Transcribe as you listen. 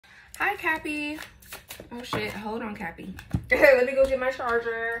Hi, Cappy. Oh, shit. Hold on, Cappy. Let me go get my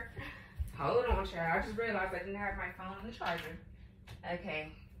charger. Hold on, child. I just realized I didn't have my phone on the charger. Okay.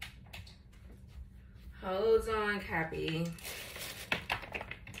 Hold on, Cappy.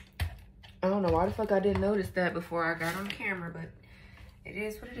 I don't know why the fuck I didn't notice that before I got on camera, but it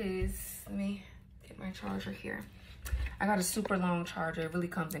is what it is. Let me get my charger here. I got a super long charger. It really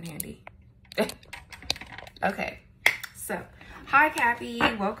comes in handy. Okay. So, hi, Cappy.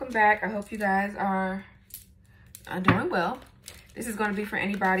 Welcome back. I hope you guys are doing well. This is going to be for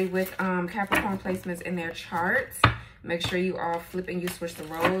anybody with Capricorn placements in their charts. Make sure you all flip and you switch the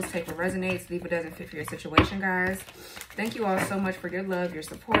roles. Take what resonates, leave what doesn't fit for your situation, guys. Thank you all so much for your love, your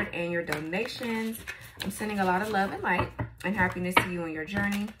support, and your donations. I'm sending a lot of love and light and happiness to you on your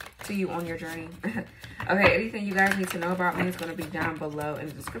journey. Okay, anything you guys need to know about me is going to be down below in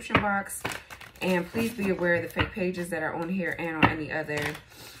the description box. And please be aware of the fake pages that are on here and on any other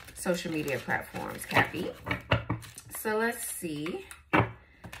social media platforms, Cappy. So let's see.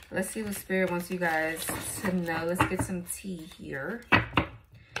 Let's see what Spirit wants you guys to know. Let's get some tea here.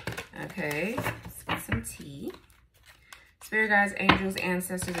 Okay, let's get some tea. Spirit guides, angels,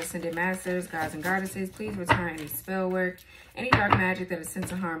 ancestors, ascended masters, gods and goddesses, please return any spell work, any dark magic that is sent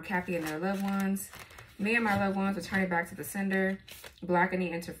to harm Cappy and their loved ones. Me and my loved ones return it back to the sender. Block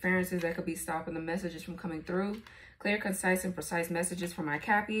any interferences that could be stopping the messages from coming through. Clear, concise, and precise messages for my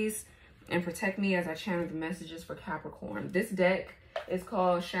Cappies. And protect me as I channel the messages for Capricorn. This deck is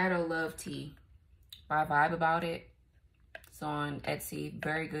called Shadow Love Tea by Vibe About It. It's on Etsy.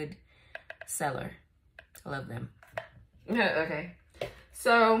 Very good seller. I love them. Okay.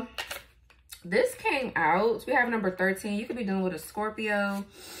 So this came out. We have number 13. You could be dealing with a Scorpio.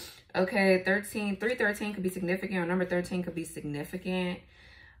 Okay, 313 could be significant, or number 13 could be significant.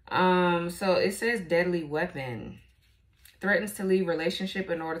 So it says deadly weapon. Threatens to leave relationship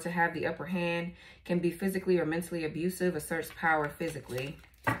in order to have the upper hand. Can be physically or mentally abusive. Asserts power physically.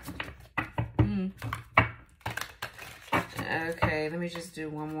 Okay, let me just do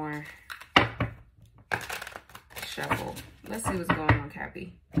one more shuffle. Let's see what's going on,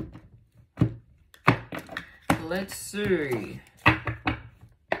 Cappy. Let's see.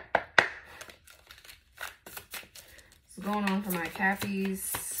 What's going on for my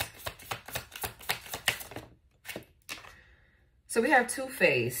Cappies? So we have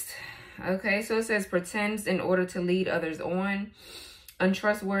two-faced. Okay, so it says pretends in order to lead others on.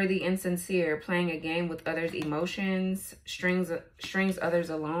 Untrustworthy, insincere, playing a game with others' emotions. Strings others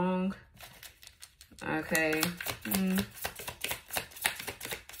along. Okay.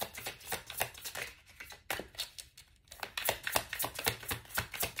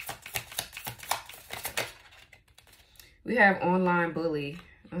 We have online bully.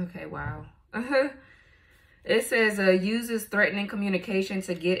 Okay, wow. It says uses threatening communication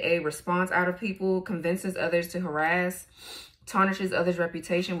to get a response out of people, convinces others to harass, tarnishes others'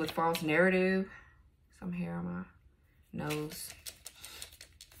 reputation with false narrative. Some hair on my nose.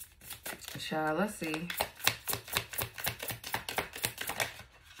 Child, let's see.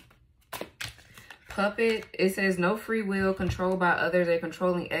 Puppet. It says no free will, controlled by others, a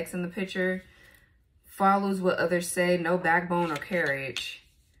controlling X in the picture. Follows what others say, no backbone or courage.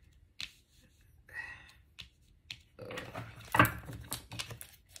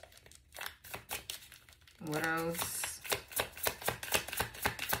 What else?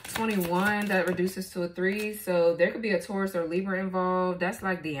 21, that reduces to a 3. So there could be a Taurus or Libra involved. That's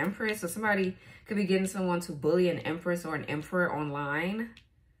like the Empress. So somebody could be getting someone to bully an Empress or an Emperor online.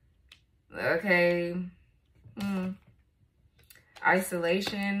 Okay.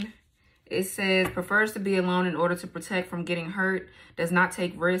 Isolation. It says prefers to be alone in order to protect from getting hurt. Does not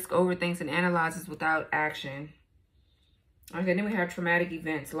take risk. Overthinks and analyzes without action. Okay, then we have traumatic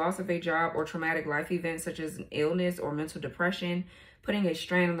events. Loss of a job or traumatic life events such as an illness or mental depression. Putting a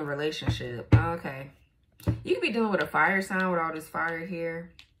strain on the relationship. Okay. You could be dealing with a fire sign with all this fire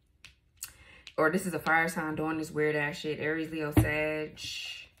here. Or this is a fire sign doing this weird ass shit. Aries, Leo, Sag.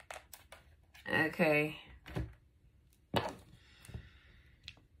 Okay.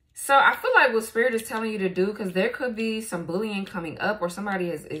 So I feel like what Spirit is telling you to do, because there could be some bullying coming up or somebody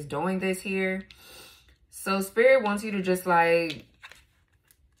is doing this here. So Spirit wants you to just like,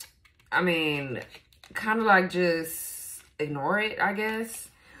 I mean, kind of like just ignore it, I guess.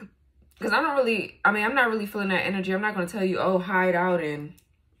 Because I'm not really feeling that energy. I'm not going to tell you, oh, hide out and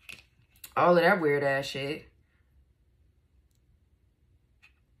all of that weird ass shit.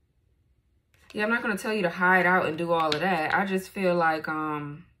 Yeah, I'm not going to tell you to hide out and do all of that. I just feel like,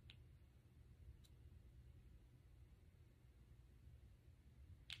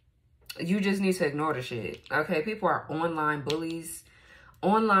 you just need to ignore the shit. Okay, people are online bullies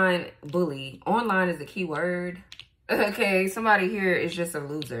online bully. Online is the key word. Okay, somebody here is just a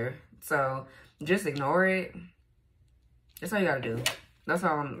loser. So just ignore it. That's all you gotta do. That's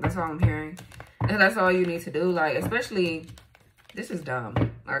all I'm hearing. And that's all you need to do. Like, especially, this is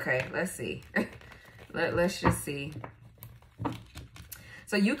dumb. Okay, let's see. Let's just see.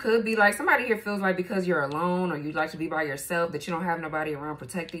 So you could be like, somebody here feels like because you're alone or you like to be by yourself, that you don't have nobody around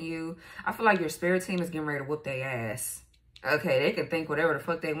protecting you. I feel like your spirit team is getting ready to whoop their ass. Okay, they can think whatever the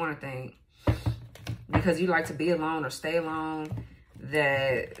fuck they want to think. Because you like to be alone or stay alone,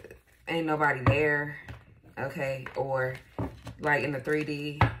 that ain't nobody there. Okay, or like in the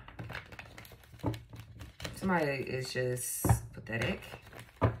 3D. Somebody is just pathetic.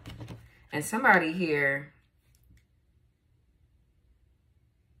 And somebody here,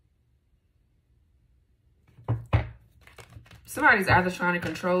 somebody's either trying to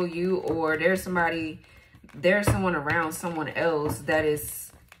control you, or there's someone around someone else that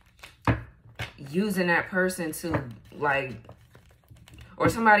is using that person to, like, or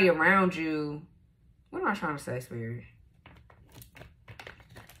somebody around you. What am I trying to say, Spirit?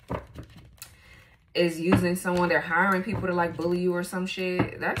 Is using someone, they're hiring people to like bully you or some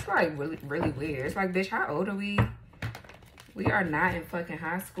shit. That's like really, really weird. It's like, bitch, how old are we? We are not in fucking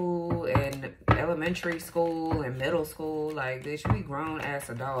high school and elementary school and middle school. Like, bitch, we grown ass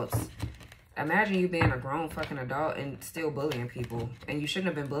adults. Imagine you being a grown fucking adult and still bullying people. And you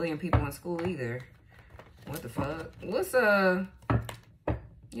shouldn't have been bullying people in school either. What the fuck? What's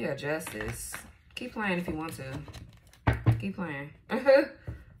yeah, justice. Keep playing if you want to. Keep playing.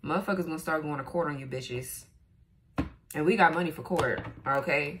 Motherfuckers gonna start going to court on you bitches. And we got money for court,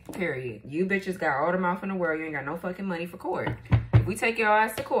 okay? Period. You bitches got all the mouth in the world. You ain't got no fucking money for court. If we take your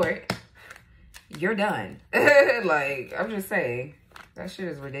ass to court, you're done. Like, I'm just saying. That shit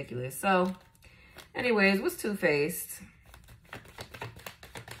is ridiculous. So, anyways, what's two-faced?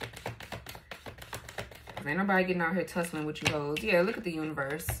 Ain't nobody getting out here tussling with you hoes. Yeah, look at the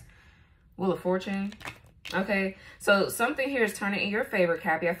universe. Wheel of Fortune. Okay, so something here is turning in your favor,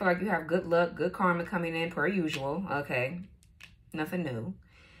 Cappy. I feel like you have good luck, good karma coming in per usual. Okay, nothing new.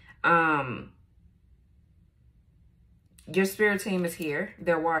 Your spirit team is here.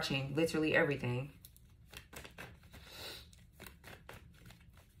 They're watching literally everything.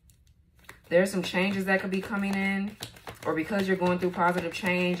 There's some changes that could be coming in, or because you're going through positive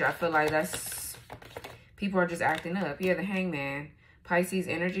change, I feel like that's, people are just acting up. Yeah, the Hangman, Pisces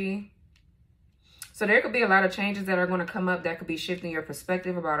energy. So there could be a lot of changes that are going to come up that could be shifting your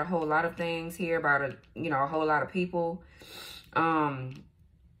perspective about a whole lot of things here, about a whole lot of people. I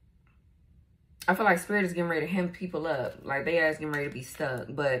feel like Spirit is getting ready to hem people up, like they ass getting ready to be stuck.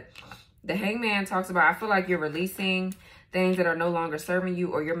 But the Hangman talks about, I feel like you're releasing things that are no longer serving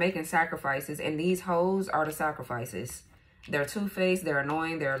you, or you're making sacrifices, and these hoes are the sacrifices. They're two-faced, they're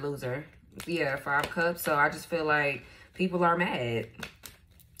annoying, they're a loser. Yeah, 5 cups. So I just feel like people are mad.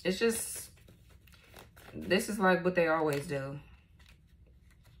 It's just, this is like what they always do.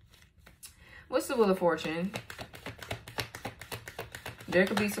 What's the Wheel of Fortune? There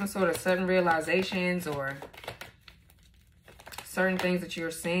could be some sort of sudden realizations or certain things that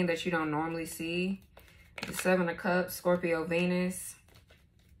you're seeing that you don't normally see. The 7 of Cups, Scorpio, Venus.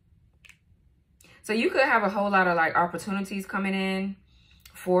 So you could have a whole lot of like opportunities coming in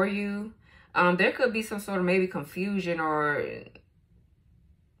for you. There could be some sort of maybe confusion or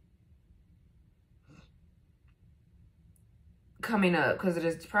coming up, because it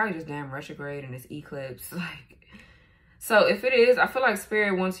is probably just damn retrograde and it's eclipse. Like, so if it is, I feel like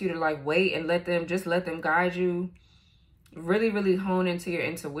Spirit wants you to like wait and let them guide you. Really, really hone into your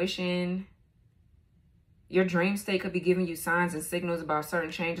intuition. Your dream state could be giving you signs and signals about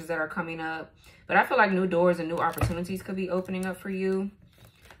certain changes that are coming up. But I feel like new doors and new opportunities could be opening up for you.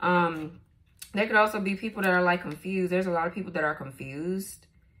 There could also be people that are like confused. There's a lot of people that are confused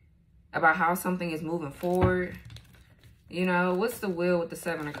about how something is moving forward. You know, what's the Wheel with the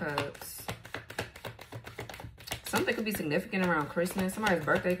 7 of Cups? Something could be significant around Christmas. Somebody's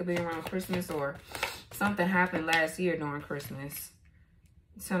birthday could be around Christmas, or something happened last year during Christmas.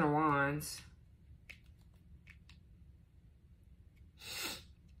 10 of Wands.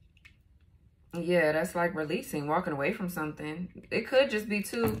 Yeah, that's like releasing, walking away from something. It could just be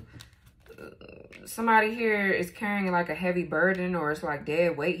too, somebody here is carrying like a heavy burden, or it's like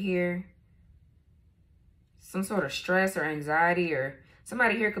dead weight here. Some sort of stress or anxiety, or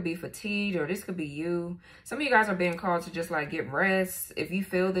somebody here could be fatigued, or this could be you. Some of you guys are being called to just like get rest. If you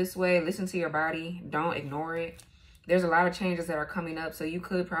feel this way, listen to your body. Don't ignore it. There's a lot of changes that are coming up, so you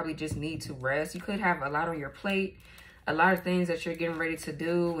could probably just need to rest. You could have a lot on your plate, a lot of things that you're getting ready to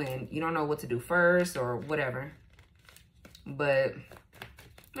do, and you don't know what to do first or whatever. But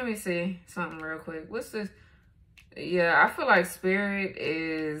Let me see something real quick. What's this? Yeah, I feel like Spirit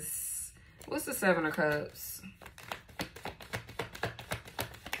is... What's the Seven of Cups?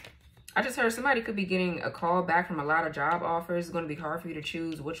 I just heard somebody could be getting a call back from a lot of job offers. It's going to be hard for you to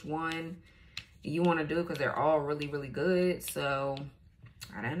choose which one you want to do because they're all really, really good. So,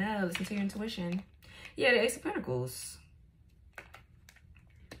 I don't know. Listen to your intuition. Yeah, the Ace of Pentacles.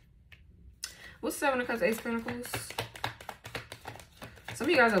 What's Seven of Cups, Ace of Pentacles? Some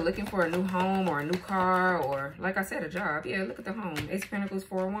of you guys are looking for a new home or a new car or, like I said, a job. Yeah, look at the home. Ace of Pentacles,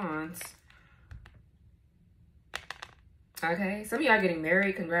 Four of Wands. Okay, some of y'all getting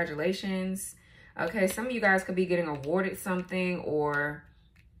married. Congratulations. Okay, some of you guys could be getting awarded something or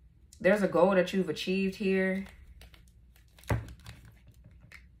there's a goal that you've achieved here.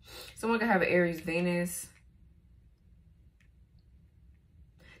 Someone could have an Aries, Venus.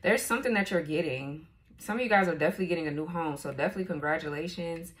 There's something that you're getting. Some of you guys are definitely getting a new home, so definitely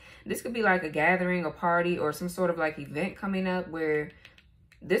congratulations. This could be like a gathering, a party, or some sort of like event coming up where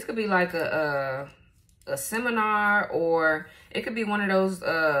this could be like a seminar, or it could be one of those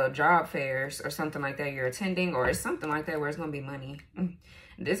job fairs or something like that you're attending, or it's something like that where it's going to be money.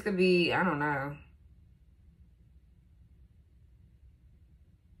 This could be, I don't know.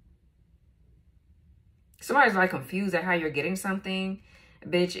 Somebody's like confused at how you're getting something.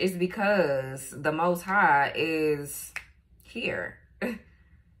 Bitch, it's because the Most High is here.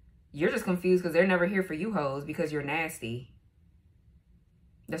 You're just confused because they're never here for you hoes because you're nasty.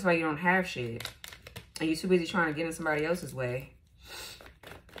 That's why you don't have shit. And you're too busy trying to get in somebody else's way.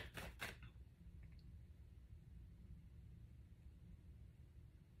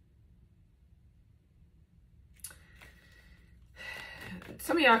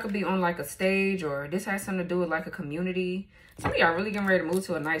 Some of y'all could be on like a stage, or this has something to do with like a community. Some of y'all really getting ready to move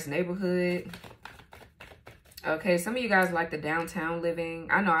to a nice neighborhood. Okay, some of you guys like the downtown living.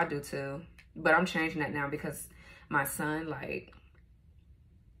 I know I do too. But I'm changing that now because my son, like,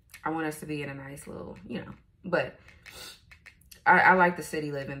 I want us to be in a nice little, you know. But I like the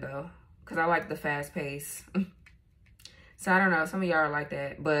city living though, because I like the fast pace. So I don't know, some of y'all are like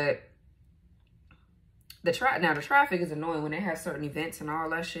that. But the traffic is annoying when they have certain events and all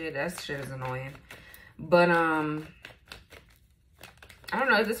that shit. That shit is annoying. But I don't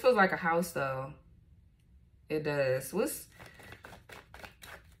know. This feels like a house though. It does. What's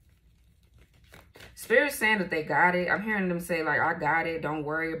Spirit's saying that they got it. I'm hearing them say like, I got it. Don't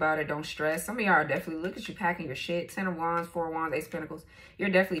worry about it. Don't stress. Some of y'all are definitely, look at you packing your shit. 10 of Wands, 4 of Wands, Ace of Pentacles. You're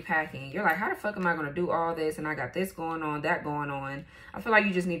definitely packing. You're like, how the fuck am I going to do all this? And I got this going on, that going on. I feel like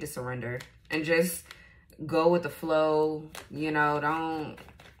you just need to surrender and just go with the flow. You know, don't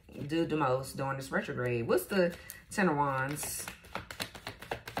do the most during this retrograde. What's the 10 of Wands?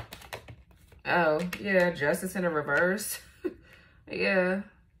 Oh, yeah, Justice in the reverse. Yeah.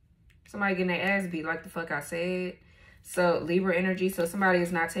 Somebody getting their ass beat like the fuck I said. So, Libra energy. So, somebody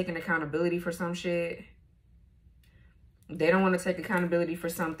is not taking accountability for some shit. They don't want to take accountability for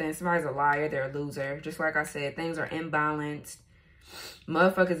something. Somebody's a liar. They're a loser. Just like I said, things are imbalanced.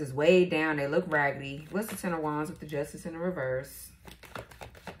 Motherfuckers is way down. They look raggedy. What's the 10 of Wands with the Justice in the reverse?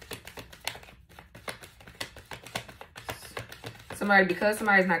 Because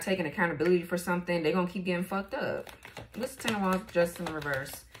somebody's not taking accountability for something, they're going to keep getting fucked up. What's the 10 of Wands just in the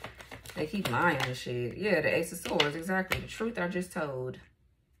reverse? They keep lying and shit. Yeah, the Ace of Swords, exactly. The truth I just told.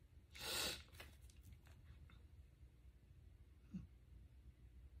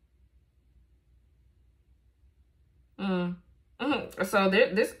 So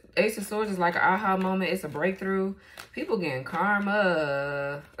this Ace of Swords is like an aha moment. It's a breakthrough. People getting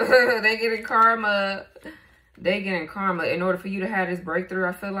karma. They getting karma. They getting karma. In order for you to have this breakthrough,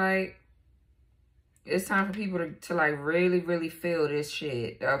 I feel like it's time for people to like really, really feel this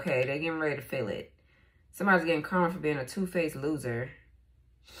shit. Okay, they getting ready to feel it. Somebody's getting karma for being a two-faced loser.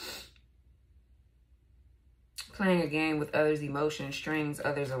 Playing a game with others' emotions, strings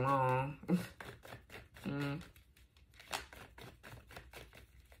others along.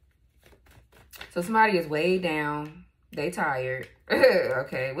 So somebody is way down. They tired.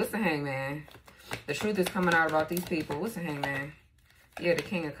 Okay, what's the Hangman? The truth is coming out about these people. What's the Hangman? Yeah, the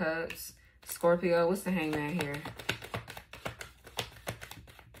King of Cups. Scorpio, what's the Hangman here?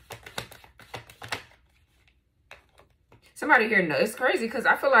 Somebody here knows. It's crazy because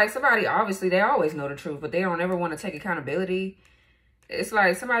I feel like somebody, obviously, they always know the truth, but they don't ever want to take accountability. It's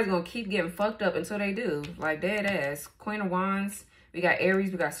like somebody's going to keep getting fucked up until they do. Like, dead ass. Queen of Wands. We got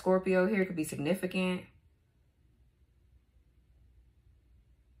Aries. We got Scorpio here. Could be significant.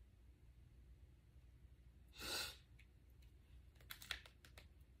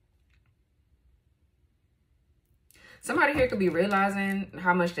 Somebody here could be realizing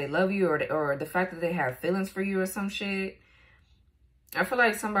how much they love you, or the fact that they have feelings for you or some shit. I feel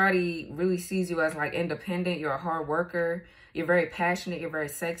like somebody really sees you as like independent. You're a hard worker. You're very passionate. You're very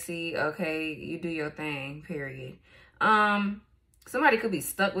sexy. Okay, you do your thing, period. Somebody could be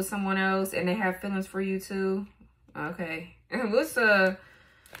stuck with someone else and they have feelings for you too. Okay. And what's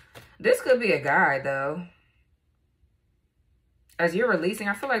this could be a guy though. As you're releasing,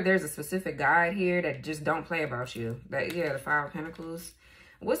 I feel like there's a specific guide here that just don't play about you. That, yeah, the Five of Pentacles.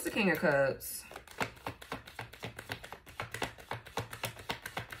 What's the King of Cups?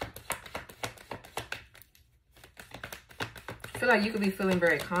 I feel like you could be feeling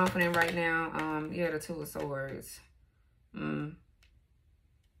very confident right now. Yeah, the Two of Swords.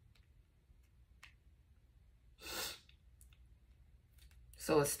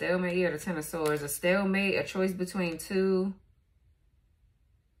 So a stalemate, yeah, the Ten of Swords. A stalemate, a choice between two.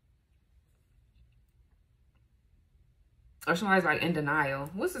 Or somebody's like in denial.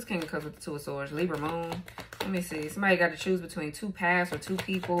 What's this King of Cups with the Two of Swords? Libra Moon. Let me see. Somebody got to choose between two paths or two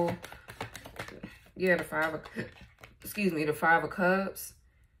people. Yeah, the Five of... Excuse me, the Five of Cups.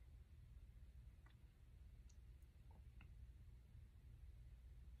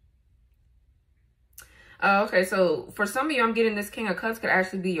 Okay, so for some of you, I'm getting this King of Cups could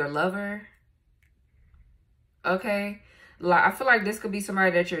actually be your lover. Okay. Like, I feel like this could be somebody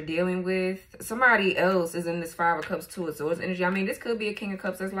that you're dealing with. Somebody else is in this Five of Cups, Two of Swords energy. I mean, this could be a King of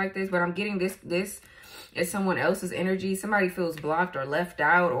Cups that's like this, but I'm getting this is someone else's energy. Somebody feels blocked or left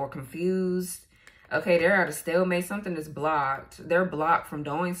out or confused. Okay, they're at a stalemate. Something is blocked. They're blocked from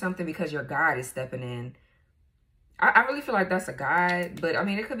doing something because your guide is stepping in. I really feel like that's a guide, but I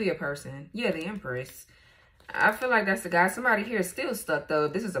mean, it could be a person. Yeah, the Empress. I feel like that's the guy. Somebody here is still stuck, though.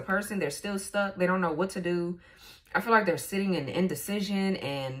 If this is a person, they're still stuck. They don't know what to do. I feel like they're sitting in indecision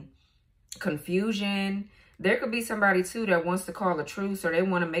and confusion. There could be somebody, too, that wants to call a truce, or they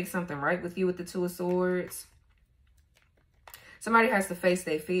want to make something right with you with the Two of Swords. Somebody has to face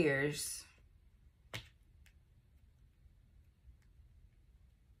their fears.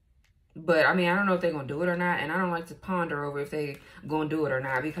 But, I mean, I don't know if they're going to do it or not. And I don't like to ponder over if they going to do it or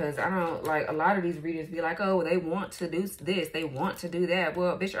not. Because I don't, like, a lot of these readers be like, oh, they want to do this. They want to do that.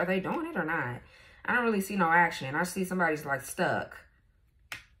 Well, bitch, are they doing it or not? I don't really see no action. I see somebody's, like, stuck.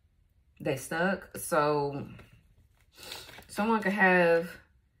 They stuck. So, someone could have...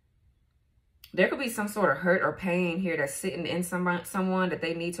 There could be some sort of hurt or pain here that's sitting in someone that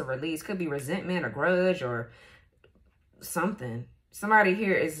they need to release. Could be resentment, a grudge, or something. Somebody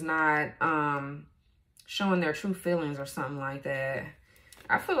here is not showing their true feelings or something like that.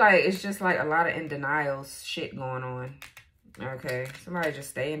 I feel like it's just like a lot of in denial shit going on. Okay, somebody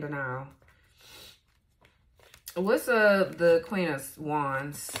just stay in denial. What's the Queen of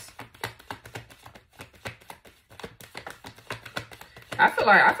Wands? I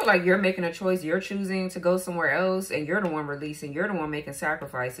feel like you're making a choice. You're choosing to go somewhere else, and you're the one releasing. You're the one making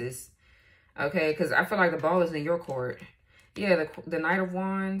sacrifices. Okay, because I feel like the ball is in your court. Yeah, the Knight of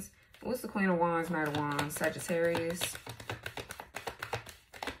Wands. What's the Queen of Wands, Knight of Wands? Sagittarius.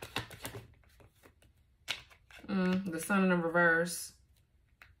 The Sun in the reverse.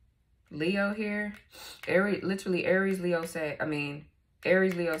 Leo here. Aries, literally Aries, Leo, Sag. I mean,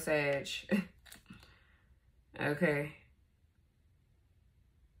 Aries, Leo, Sag. Okay.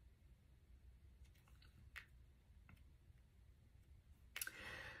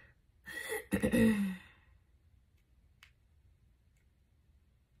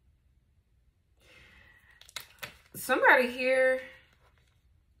 Somebody here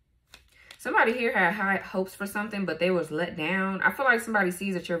had high hopes for something, but they was let down. I feel like somebody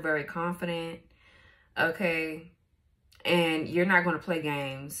sees that you're very confident, okay, and you're not going to play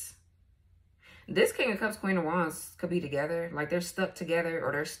games. This King of Cups, Queen of Wands could be together. Like, they're stuck together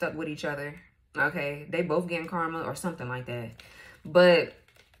or they're stuck with each other, okay? They both getting karma or something like that. But...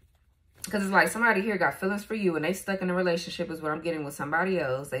 because it's like somebody here got feelings for you and they stuck in a relationship is what I'm getting with somebody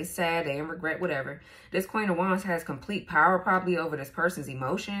else. They sad, they in regret, whatever. This Queen of Wands has complete power probably over this person's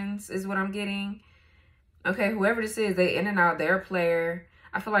emotions is what I'm getting. Okay, whoever this is, they in and out, they're a player.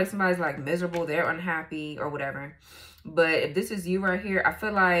 I feel like somebody's like miserable, they're unhappy or whatever. But if this is you right here, I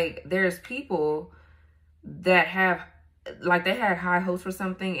feel like there's people that have... like they had high hopes for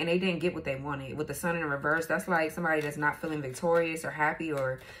something and they didn't get what they wanted. With the Sun in reverse, that's like somebody that's not feeling victorious or happy,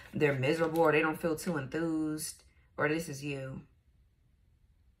 or they're miserable, or they don't feel too enthused, or this is you.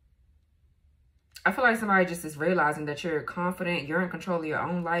 I feel like somebody just is realizing that you're confident, you're in control of your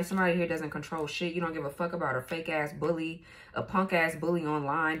own life. Somebody here doesn't control shit. You don't give a fuck about a fake ass bully, a punk ass bully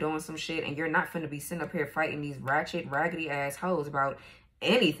online doing some shit, and you're not finna be sitting up here fighting these ratchet, raggedy ass hoes about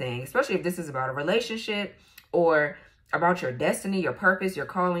anything, especially if this is about a relationship or about your destiny, your purpose, your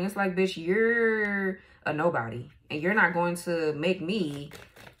calling. It's like, bitch, you're a nobody. And you're not going to make me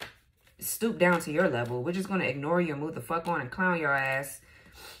stoop down to your level. We're just going to ignore you and move the fuck on and clown your ass.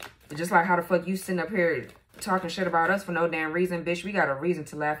 Just like how the fuck you sitting up here talking shit about us for no damn reason, bitch. We got a reason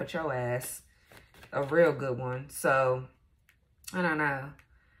to laugh at your ass. A real good one. So, I don't know.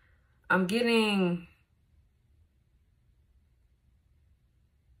 I'm getting...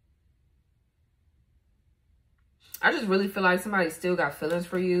 I just really feel like somebody still got feelings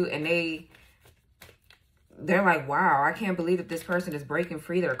for you, and they're like, wow, I can't believe that this person is breaking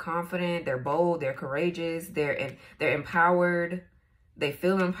free. They're confident, they're bold, they're courageous, they're empowered. They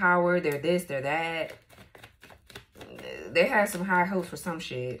feel empowered. They're this, they're that. They have some high hopes for some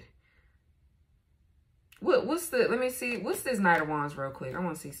shit. What's the, let me see, what's this Knight of Wands real quick? I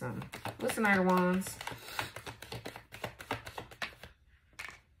want to see something. What's the Knight of Wands?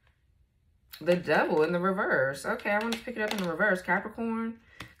 The Devil in the reverse. Okay, I want to pick it up in the reverse. Capricorn.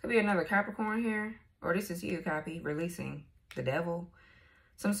 Could be another Capricorn here. Or this is you, Cappy, releasing the Devil.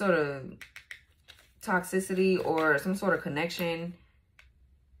 Some sort of toxicity or some sort of connection.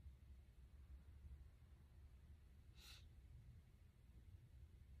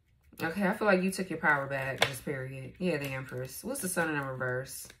 Okay, I feel like you took your power back, just period. Yeah, the Empress. What's the Sun in the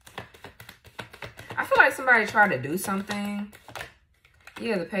reverse? I feel like somebody tried to do something.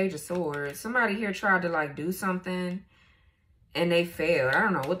 Yeah, the Page of Swords. Somebody here tried to, like, do something, and they failed. I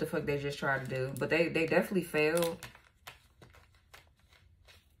don't know what the fuck they just tried to do, but they definitely failed.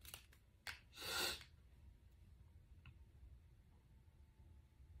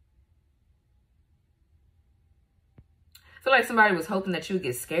 I feel like somebody was hoping that you would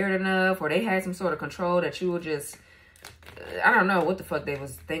get scared enough, or they had some sort of control that you would just... I don't know what the fuck they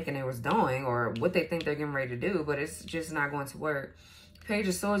was thinking they was doing, or what they think they're getting ready to do, but it's just not going to work. Page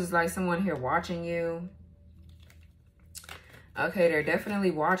of Swords is like someone here watching you. Okay, they're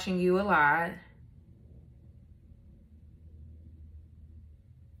definitely watching you a lot.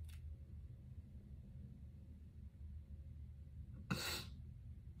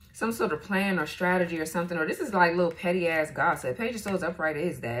 Some sort of plan or strategy or something. Or this is like little petty ass gossip. Page of Swords upright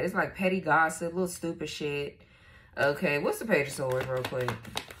is that. It's like petty gossip, little stupid shit. Okay, what's the Page of Swords real quick?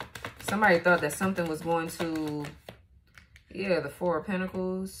 Somebody thought that something was going to... Yeah, the Four of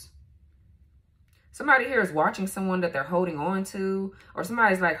Pentacles. Somebody here is watching someone that they're holding on to. Or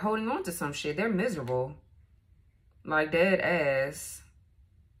somebody's like holding on to some shit. They're miserable. Like dead ass.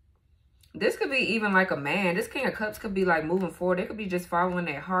 This could be even like a man. This King of Cups could be like moving forward. They could be just following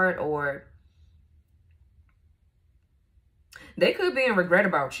their heart, or they could be in regret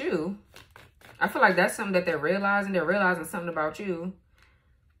about you. I feel like that's something that they're realizing. They're realizing something about you.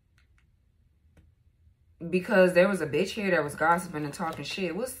 Because there was a bitch here that was gossiping and talking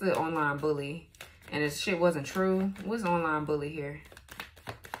shit. What's the online bully? And this shit wasn't true. What's the online bully here?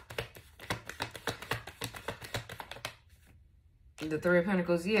 The Three of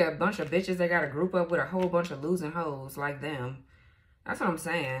Pentacles. Yeah, a bunch of bitches that got to group up with a whole bunch of losing hoes like them. That's what I'm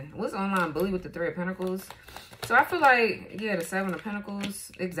saying. What's the online bully with the Three of Pentacles? So I feel like, yeah, the Seven of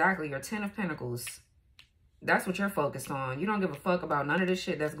Pentacles. Exactly, your 10 of Pentacles. That's what you're focused on. You don't give a fuck about none of this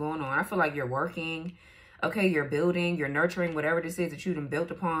shit that's going on. I feel like you're working. Okay, you're building, you're nurturing whatever this is that you've been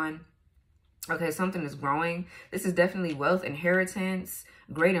built upon. Okay, something is growing. This is definitely wealth, inheritance,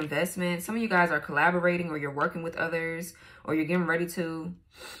 great investment. Some of you guys are collaborating, or you're working with others, or you're getting ready to.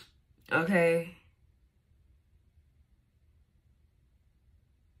 Okay.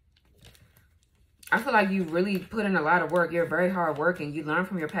 I feel like you really put in a lot of work. You're very hard working. You learn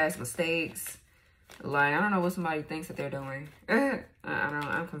from your past mistakes. Like, I don't know what somebody thinks that they're doing.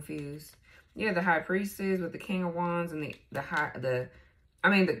 I'm confused. Yeah, the High Priestess with the King of Wands and the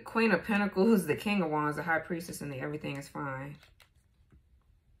Queen of Pentacles, the King of Wands, the High Priestess, and the everything is fine.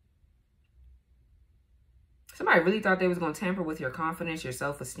 Somebody really thought they was going to tamper with your confidence, your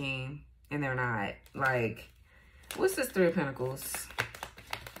self-esteem, and they're not. Like, what's this Three of Pentacles?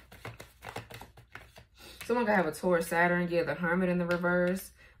 Someone could have a Taurus, Saturn. Yeah, the Hermit in the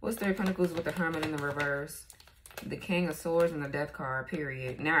reverse. What's Three of Pentacles with the Hermit in the reverse? The King of Swords and the Death card,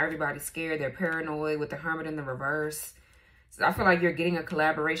 period. Now everybody's scared. They're paranoid with the Hermit in the reverse. So I feel like you're getting a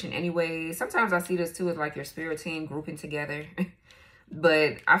collaboration anyway. Sometimes I see this too as like your spirit team grouping together.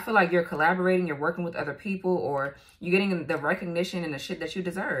 But I feel like you're collaborating. You're working with other people, or you're getting the recognition and the shit that you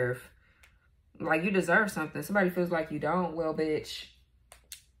deserve. Like, you deserve something. Somebody feels like you don't. Well, bitch,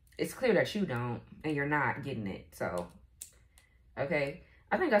 it's clear that you don't, and you're not getting it. So, okay.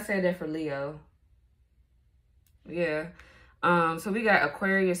 I think I said that for Leo. Yeah. So we got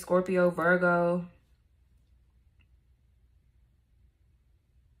Aquarius, Scorpio, Virgo.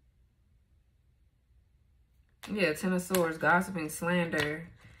 Yeah, Ten of Swords, gossiping, slander.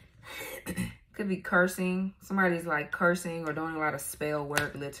 Could be cursing. Somebody's like cursing or doing a lot of spell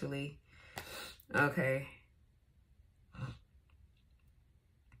work, literally. Okay.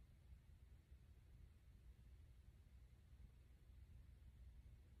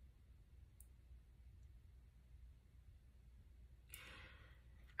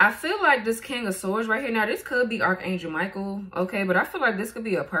 I feel like this King of Swords right here. Now, this could be Archangel Michael, okay? But I feel like this could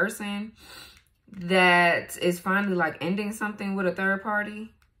be a person that is finally like ending something with a third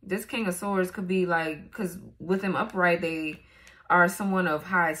party. This King of Swords could be like, because with them upright, they are someone of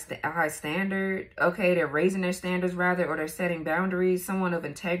high standard, okay? They're raising their standards rather, or they're setting boundaries, someone of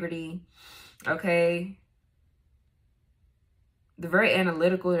integrity, okay? They're very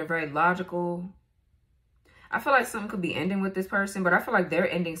analytical, they're very logical. I feel like something could be ending with this person, but I feel like they're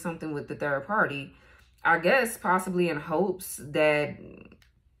ending something with the third party. I guess possibly in hopes that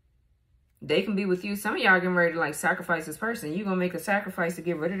they can be with you. Some of y'all getting ready to like sacrifice this person. You're going to make a sacrifice to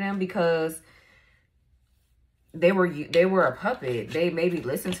get rid of them because they were a puppet. They maybe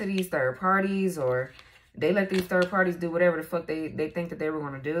listened to these third parties, or they let these third parties do whatever the fuck they think that they were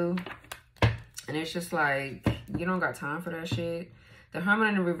going to do. And it's just like, you don't got time for that shit. The Hermit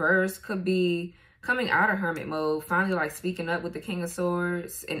in the reverse could be coming out of hermit mode, finally like speaking up with the King of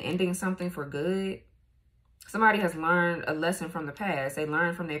Swords and ending something for good. Somebody has learned a lesson from the past. They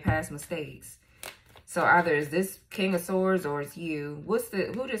learned from their past mistakes. So either is this King of Swords or it's you.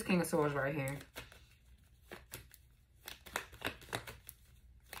 Who is King of Swords right here?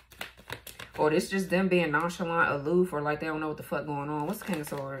 Or this just them being nonchalant, aloof, or like they don't know what the fuck going on. What's the King of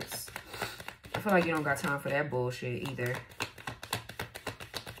Swords? I feel like you don't got time for that bullshit either.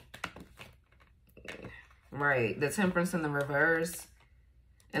 Right. The Temperance in the reverse.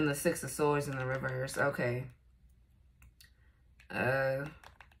 And the Six of Swords in the reverse. Okay.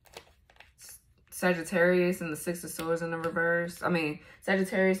 Sagittarius and the Six of Swords in the reverse. I mean,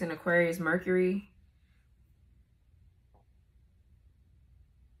 Sagittarius and Aquarius, Mercury.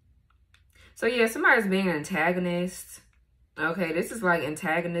 So yeah, somebody's being an antagonist. Okay, this is like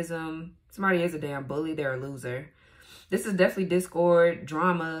antagonism. Somebody is a damn bully. They're a loser. This is definitely discord,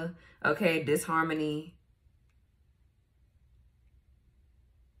 drama. Okay, disharmony.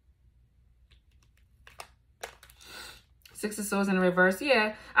 Six of Swords in the reverse.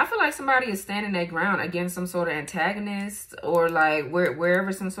 Yeah, I feel like somebody is standing their ground against some sort of antagonist, or like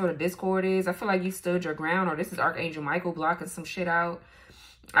wherever some sort of discord is. I feel like you stood your ground, or this is Archangel Michael blocking some shit out.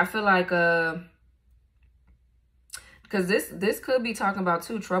 I feel like because this could be talking about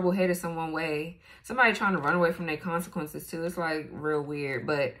too, trouble headed some one way. Somebody trying to run away from their consequences too. It's like real weird,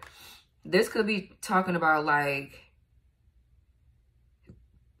 but this could be talking about like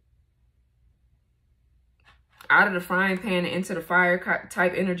out of the frying pan and into the fire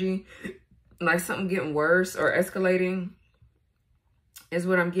type energy, like something getting worse or escalating is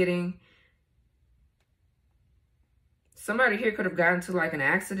what I'm getting. Somebody here could have gotten to like an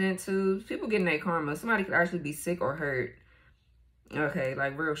accident too. People getting their karma. Somebody could actually be sick or hurt. Okay,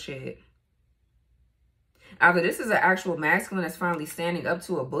 like real shit. Either this is an actual masculine that's finally standing up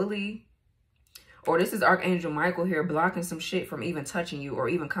to a bully, or this is Archangel Michael here blocking some shit from even touching you or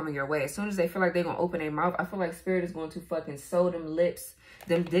even coming your way. As soon as they feel like they're going to open their mouth, I feel like Spirit is going to fucking sew them lips,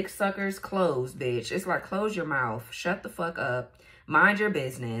 them dick suckers closed, bitch. It's like, close your mouth. Shut the fuck up. Mind your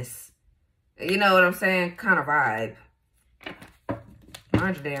business. You know what I'm saying? Kind of vibe.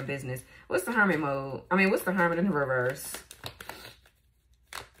 Mind your damn business. What's the Hermit mode? I mean, what's the Hermit in the reverse?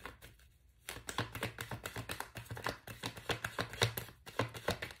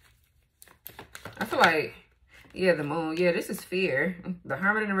 I feel like, yeah, the moon. Yeah, this is fear. The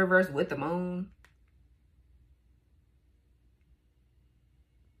Hermit in the reverse with the moon.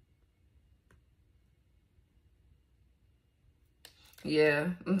 Yeah.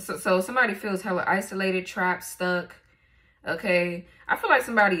 So somebody feels hella isolated, trapped, stuck. Okay. I feel like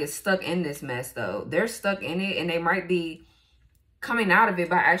somebody is stuck in this mess, though. They're stuck in it, and they might be coming out of it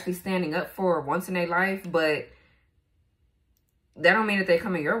by actually standing up for once in their life, but that don't mean that they're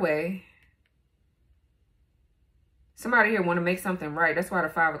coming your way. Somebody here want to make something right. That's why the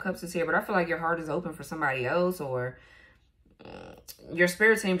Five of Cups is here. But I feel like your heart is open for somebody else, or your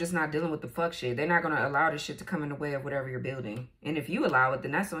spirit team just not dealing with the fuck shit. They're not going to allow this shit to come in the way of whatever you're building. And if you allow it,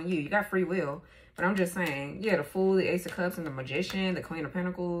 then that's on you. You got free will. But I'm just saying, yeah, the Fool, the Ace of Cups, and the Magician, the Queen of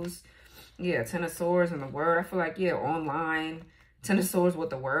Pentacles. Yeah, Ten of Swords and the World. I feel like, yeah, online. Ten of Swords with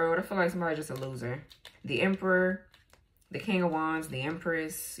the World. I feel like somebody's just a loser. The Emperor, the King of Wands, the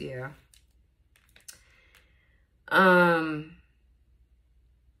Empress. Yeah.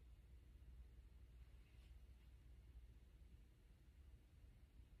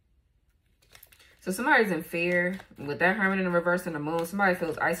 So somebody's in fear. With that Hermit in the reverse and the Moon, somebody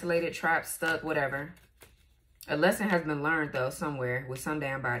feels isolated, trapped, stuck, whatever. A lesson has been learned, though, somewhere with some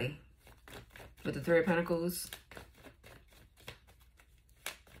damn body. With the Three of Pentacles.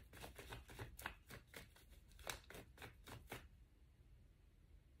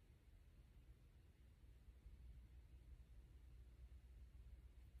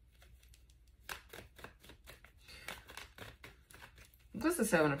 What's the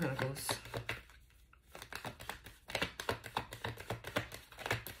Seven of Pentacles?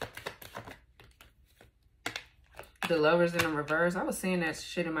 The Lovers in the reverse. I was seeing that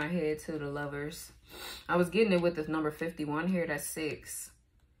shit in my head too, the Lovers. I was getting it with the number 51 here. That's 6.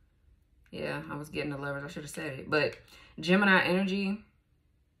 Yeah, I was getting the Lovers. I should have said it. But Gemini energy.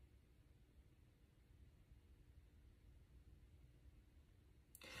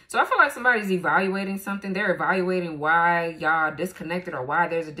 So I feel like somebody's evaluating something. They're evaluating why y'all disconnected or why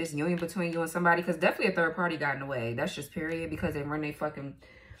there's a disunion between you and somebody. Because definitely a third party got in the way. That's just period. Because they run their fucking...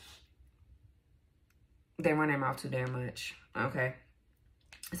 They run their mouth too damn much. Okay.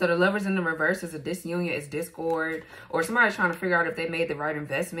 So the Lovers in the reverse is a disunion, it's discord. Or somebody's trying to figure out if they made the right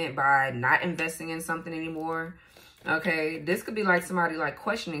investment by not investing in something anymore. Okay. This could be like somebody like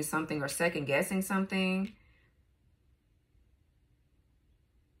questioning something or second guessing something.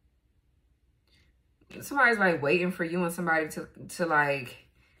 Somebody's like waiting for you and somebody to like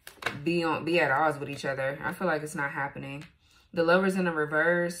be at odds with each other. I feel like it's not happening. The Lovers in the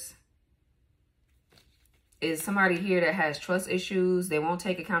reverse is somebody here that has trust issues. They won't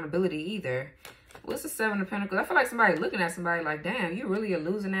take accountability either. What's the Seven of Pentacles? I feel like somebody looking at somebody like, damn, you really a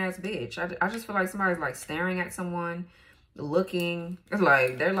losing ass bitch. I just feel like somebody's like staring at someone, looking. It's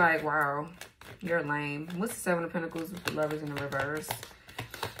like, they're like, wow, you're lame. What's the Seven of Pentacles with the Lovers in the reverse?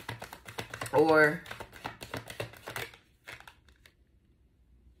 Or...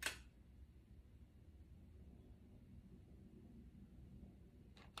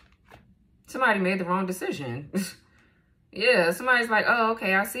 somebody made the wrong decision. Yeah, somebody's like, oh,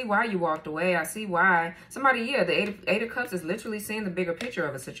 okay, I see why you walked away. I see why. Somebody, yeah, the Eight of Cups is literally seeing the bigger picture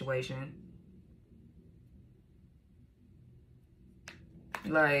of a situation.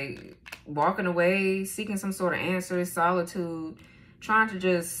 Like, walking away, seeking some sort of answers, solitude, trying to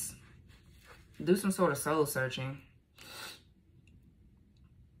just do some sort of soul searching.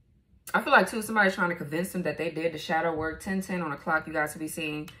 I feel like, too, somebody's trying to convince them that they did the shadow work. 10-10 on the clock, you guys will be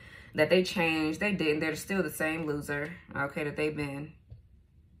seeing. That they changed. They didn't. They're still the same loser. Okay, that they've been.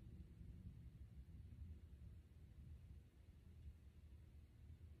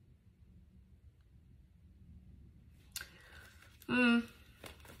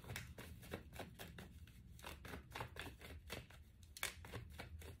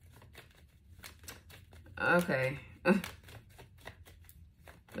 Okay. But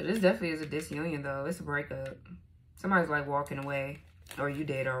this definitely is a disunion, though. It's a breakup. Somebody's like walking away. Or you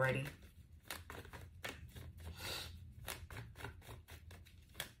did already.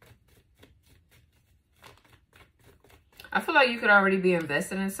 I feel like you could already be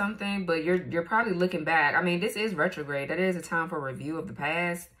invested in something, but you're probably looking back. I mean, this is retrograde. That is a time for review of the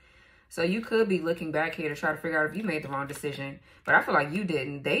past. So you could be looking back here to try to figure out if you made the wrong decision. But I feel like you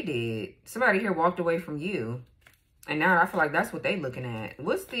didn't. They did. Somebody here walked away from you. And now I feel like that's what they looking at.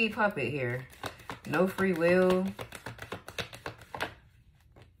 What's the puppet here? No free will.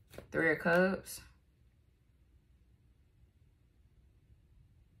 Three of Cups.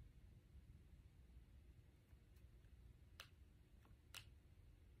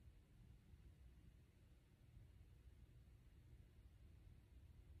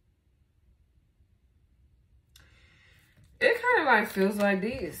 It kind of like feels like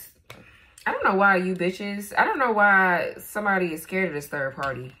this. I don't know why you bitches. I don't know why somebody is scared of this third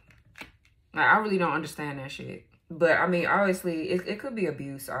party. Like, I really don't understand that shit. But, I mean, obviously, it could be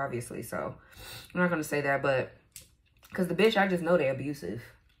abuse, obviously. So, I'm not going to say that, but... because the bitch, I just know they're abusive.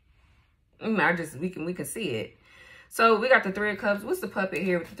 We can see it. So, we got the Three of Cups. What's the puppet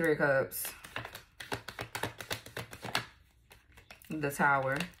here with the Three of Cups? The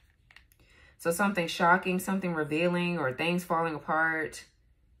Tower. So, something shocking, something revealing, or things falling apart.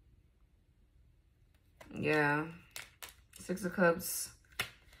 Yeah. Six of Cups.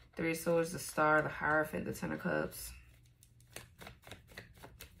 Three of Swords, the Star, the Hierophant, the Ten of Cups.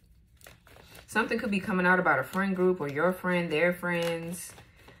 Something could be coming out about a friend group or your friend, their friends.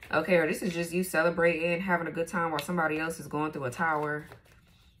 Okay, or this is just you celebrating, having a good time while somebody else is going through a tower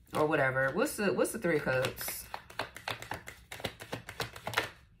or whatever. What's the Three of Cups?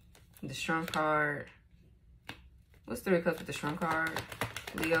 The Strength card. What's Three of Cups with the Strength card?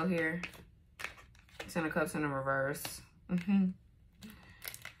 Leo here. Ten of Cups in the reverse.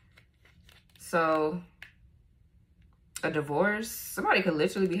 So a divorce, somebody could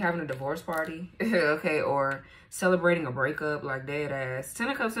literally be having a divorce party, okay, or celebrating a breakup, like dead ass.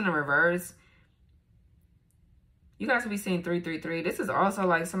 10 of Cups in the reverse. You guys will be seeing 333. This is also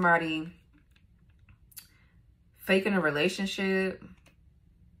like somebody faking a relationship.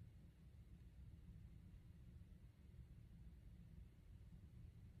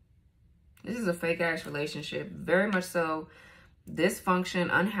 This is a fake ass relationship. Very much so. Dysfunction,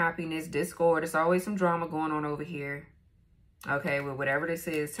 unhappiness, discord. There's always some drama going on over here. Okay, with whatever this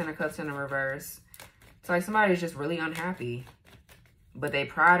is, 10 of Cups in the reverse. It's like somebody's just really unhappy. But their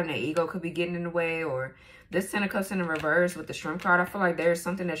pride and their ego could be getting in the way. Or this 10 of Cups in the reverse with the Shrimp card, I feel like there's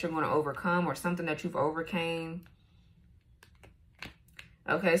something that you're going to overcome or something that you've overcame.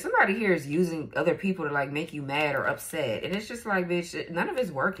 Okay, somebody here is using other people to like make you mad or upset. And it's just like, bitch, none of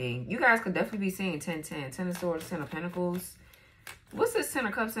it's working. You guys could definitely be seeing 10-10. 10 of Swords, 10 of Pentacles. What's this 10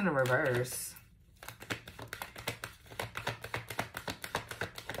 of Cups in the reverse?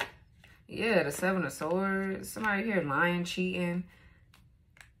 Yeah, the 7 of Swords. Somebody here lying, cheating.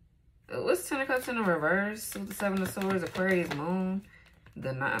 What's 10 of Cups in the reverse? With the 7 of Swords, Aquarius moon.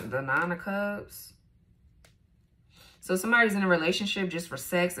 The 9 of Cups. So somebody's in a relationship just for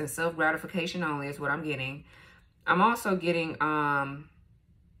sex and self-gratification only is what I'm getting. I'm also getting,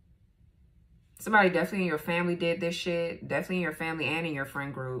 somebody definitely in your family did this shit. Definitely in your family and in your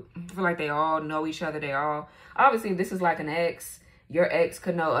friend group. I feel like they all know each other. They all, obviously this is like an ex. Your ex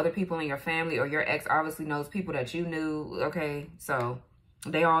could know other people in your family, or your ex obviously knows people that you knew. Okay, so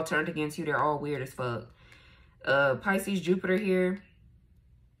they all turned against you. They're all weird as fuck. Pisces, Jupiter here.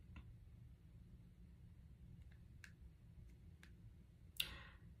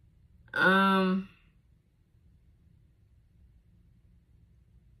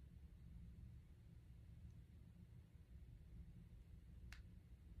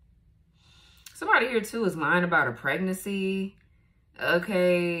 Somebody here too is lying about a pregnancy.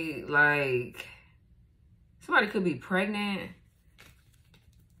 Okay, like somebody could be pregnant.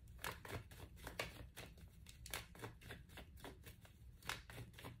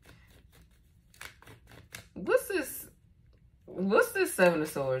 What's this 7 of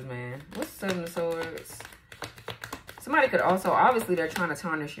Swords, man? What's 7 of Swords? Somebody could also, obviously they're trying to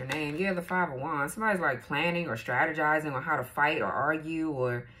tarnish your name. Yeah, the 5 of Wands. Somebody's like planning or strategizing on how to fight or argue,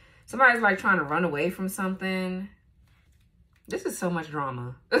 or somebody's like trying to run away from something. This is so much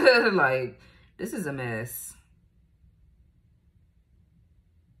drama. Like, this is a mess.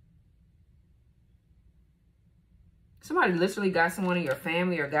 Somebody literally got someone in your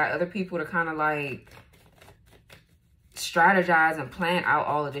family or got other people to kind of like strategize and plan out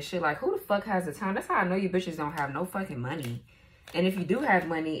all of this shit. Like, who the fuck has the time? That's how I know you bitches don't have no fucking money. And if you do have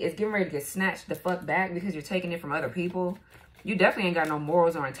money, it's getting ready to get snatched the fuck back because you're taking it from other people. You definitely ain't got no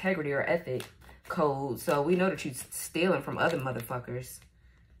morals or integrity or ethic code. So we know that you're stealing from other motherfuckers.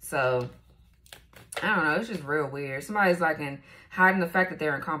 So I don't know. It's just real weird. Somebody's like hiding the fact that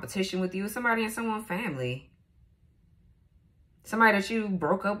they're in competition with you. Somebody in someone's family. Somebody that you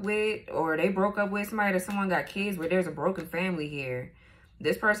broke up with, or they broke up with. Somebody that someone got kids with. There's a broken family here.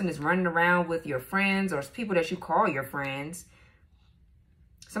 This person is running around with your friends or people that you call your friends.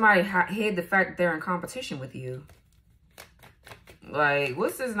 Somebody hid the fact that they're in competition with you. Like,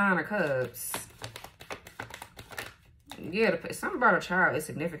 what's this 9 of Cups? Yeah, something about a child is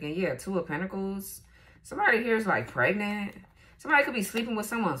significant. Yeah, 2 of Pentacles. Somebody here is like pregnant. Somebody could be sleeping with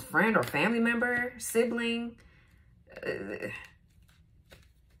someone's friend or family member, sibling.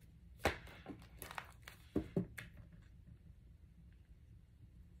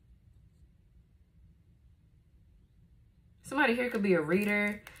 Somebody here could be a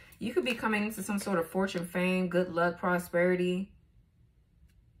reader. You could be coming into some sort of fortune, fame, good luck, prosperity.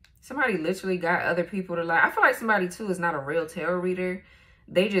 Somebody literally got other people to like. I feel like somebody too is not a real tarot reader.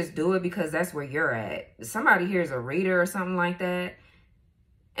 They just do it because that's where you're at. Somebody here is a reader or something like that.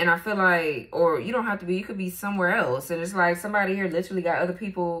 And I feel like, or you don't have to be, you could be somewhere else. And it's like somebody here literally got other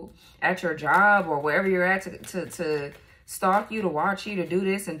people at your job or wherever you're at to stalk you, to watch you, to do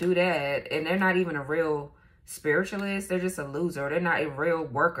this and do that. And they're not even a real spiritualist. They're just a loser. They're not a real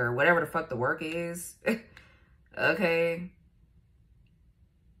worker, whatever the fuck the work is. Okay.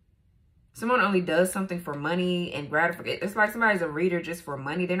 Someone only does something for money and gratification. It's like somebody's a reader just for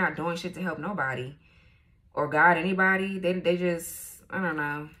money. They're not doing shit to help nobody or guide anybody. They just, I don't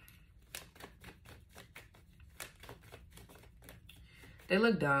know. They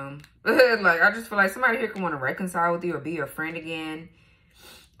look dumb. Like, I just feel like somebody here can want to reconcile with you or be your friend again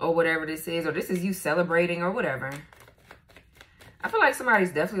or whatever this is. Or this is you celebrating or whatever. I feel like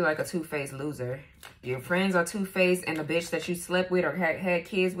somebody's definitely like a two-faced loser. Your friends are two-faced, and the bitch that you slept with or had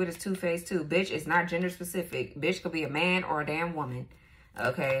kids with is two-faced too. Bitch, it's not gender specific. Bitch could be a man or a damn woman.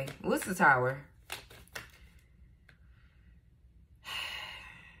 Okay, what's the Tower?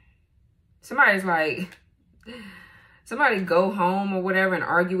 Somebody's like, somebody go home or whatever and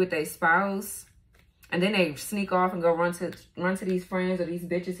argue with their spouse, and then they sneak off and go run to these friends or these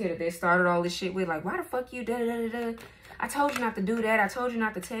bitches here that they started all this shit with. Like, why the fuck you da-da-da-da-da? I told you not to do that. I told you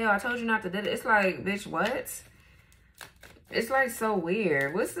not to tell. I told you not to do that. It's like, bitch, what? It's like so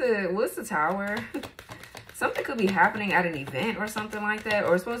weird. What's the Tower? Something could be happening at an event or something like that.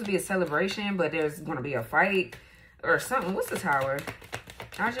 Or it's supposed to be a celebration, but there's going to be a fight or something. What's the Tower?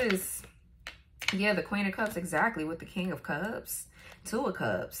 Yeah, the Queen of Cups, exactly, with the King of Cups. Two of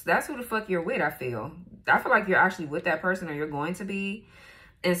Cups. That's who the fuck you're with, I feel. I feel like you're actually with that person, or you're going to be.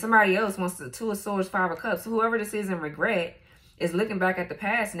 And somebody else wants the Two of Swords, Five of Cups. So whoever this is in regret is looking back at the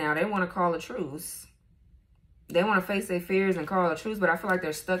past now. They want to call a truce. They want to face their fears and call a truce, but I feel like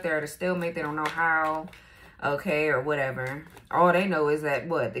they're stuck there at a stalemate. They don't know how, okay, or whatever. All they know is that,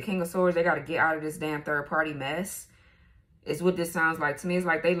 what, the King of Swords, they got to get out of this damn third-party mess. Is what this sounds like to me. It's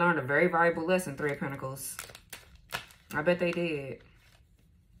like they learned a very valuable lesson, Three of Pentacles. I bet they did.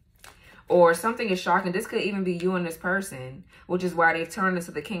 Or something is shocking. This could even be you and this person, which is why they've turned into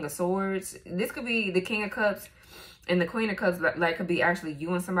the King of Swords. This could be the King of Cups and the Queen of Cups. Like, could be actually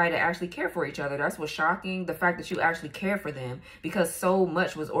you and somebody that actually care for each other. That's what's shocking. The fact that you actually care for them, because so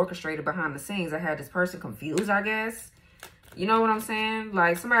much was orchestrated behind the scenes. I had this person confused, I guess. You know what I'm saying?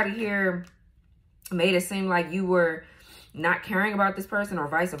 Like, somebody here made it seem like you were not caring about this person or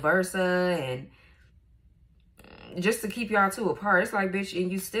vice versa, and just to keep y'all two apart. It's like, bitch,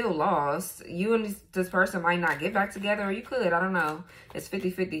 and you still lost. You and this person might not get back together, or you could. I don't know. It's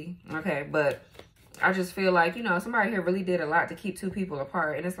 50-50. Okay, but I just feel like, you know, somebody here really did a lot to keep two people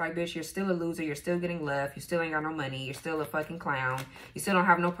apart. And it's like, bitch, you're still a loser. You're still getting left. You still ain't got no money. You're still a fucking clown. You still don't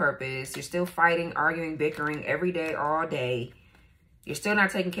have no purpose. You're still fighting, arguing, bickering every day, all day. You're still not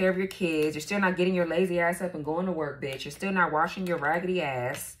taking care of your kids. You're still not getting your lazy ass up and going to work, bitch. You're still not washing your raggedy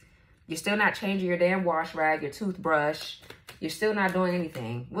ass. You're still not changing your damn wash rag, your toothbrush. You're still not doing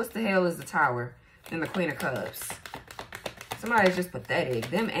anything. What the hell is the Tower and the Queen of Cups? Somebody's just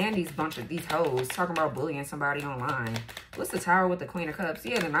pathetic. Them and these hoes talking about bullying somebody online. What's the Tower with the Queen of Cups?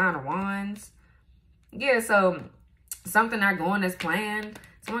 Yeah, the Nine of Wands. Yeah, so something not going as planned.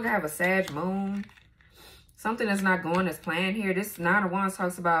 Someone could have a Sag moon. Something that's not going as planned here. This Nine of Wands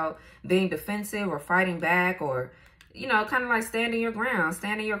talks about being defensive or fighting back, or, you know, kind of like standing your ground,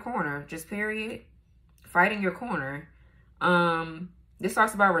 standing your corner, just period. Fighting your corner. This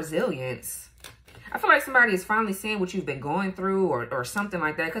talks about resilience. I feel like somebody is finally seeing what you've been going through, or something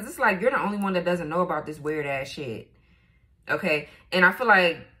like that. Because it's like you're the only one that doesn't know about this weird ass shit. Okay? And I feel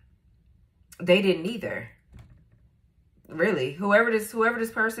like they didn't either. Really. Whoever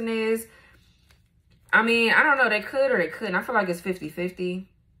this person is, I mean, I don't know. They could or they couldn't. I feel like it's 50-50.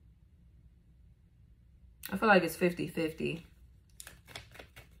 I feel like it's 50-50.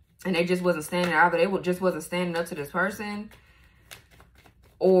 And they just wasn't standing out. They just wasn't standing up to this person.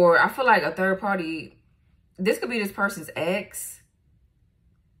 Or I feel like a third party, this could be this person's ex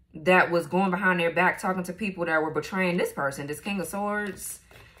that was going behind their back talking to people that were betraying this person, this King of Swords.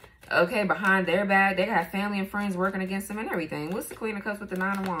 Okay, behind their back. They got family and friends working against them and everything. What's the Queen of Cups with the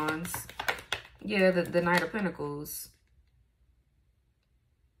Nine of Wands? Yeah, the Knight of Pentacles.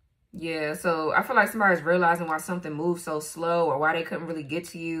 Yeah, so I feel like somebody's realizing why something moves so slow, or why they couldn't really get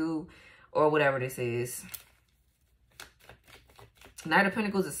to you, or whatever this is. Knight of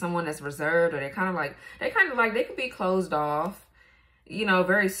Pentacles is someone that's reserved, or they could be closed off, you know,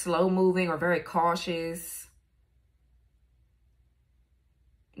 very slow moving or very cautious.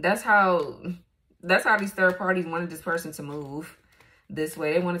 That's how these third parties wanted this person to move this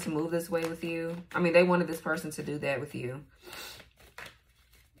way. They wanted to move this way with you. I mean, they wanted this person to do that with you.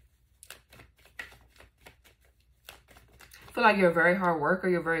 I feel like you're a very hard worker.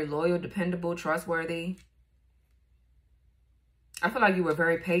 You're very loyal, dependable, trustworthy. I feel like you were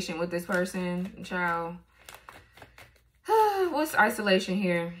very patient with this person, child. What's isolation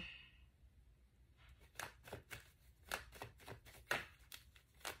here?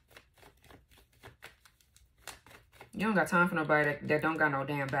 You don't got time for nobody that don't got no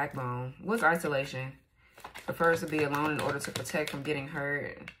damn backbone. What's isolation? Prefers to be alone in order to protect from getting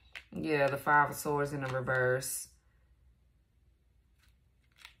hurt. Yeah, the Five of Swords in the reverse.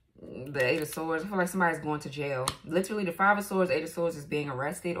 The Eight of Swords. I feel like somebody's going to jail. Literally, the Five of Swords, Eight of Swords is being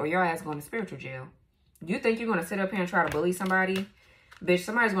arrested, or your ass going to spiritual jail. You think you're going to sit up here and try to bully somebody Bitch,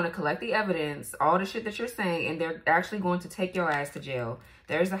 somebody's going to collect the evidence, all the shit that you're saying, and they're actually going to take your ass to jail.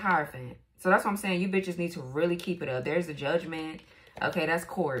 There's the Hierophant. So that's what I'm saying. You bitches need to really keep it up. There's the Judgment. Okay, that's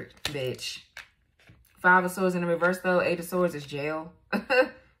court, bitch. 5 of Swords in the reverse, though. 8 of Swords is jail.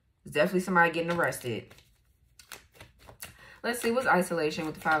 It's definitely somebody getting arrested. Let's see. What's isolation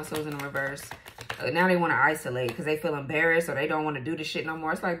with the 5 of Swords in the reverse? Now they want to isolate because they feel embarrassed or they don't want to do the shit no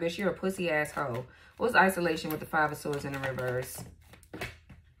more. It's like, bitch, you're a pussy asshole. What's isolation with the 5 of Swords in the reverse?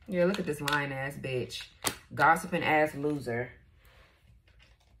 Yeah, look at this lying ass bitch. Gossiping ass loser.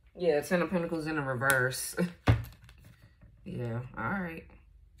 Yeah, 10 of Pentacles in the reverse. Yeah, all right.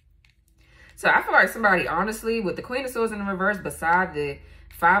 So I feel like somebody, honestly, with the Queen of Swords in the reverse, beside the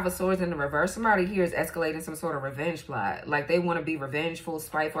 5 of Swords in the reverse, somebody here is escalating some sort of revenge plot. Like they want to be revengeful,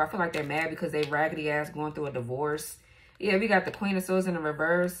 spiteful. I feel like they're mad because they raggedy ass going through a divorce. Yeah, we got the Queen of Swords in the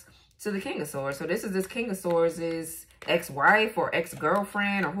reverse to the King of Swords. So this King of Swords is ex-wife or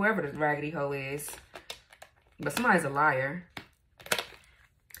ex-girlfriend or whoever this raggedy hoe is. But somebody's a liar.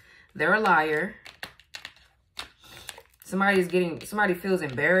 They're a liar. Somebody feels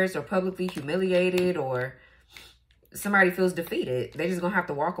embarrassed or publicly humiliated, or somebody feels defeated. They just gonna have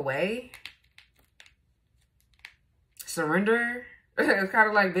to walk away. Surrender. It's kind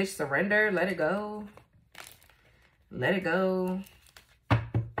of like, bitch, surrender. Let it go. Let it go.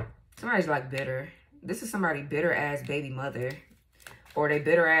 Somebody's like bitter. This is somebody bitter ass baby mother, or they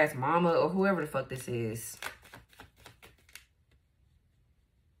bitter ass mama, or whoever the fuck this is.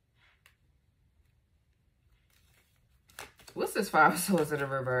 What's this 5 of Swords in the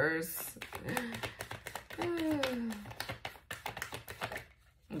reverse?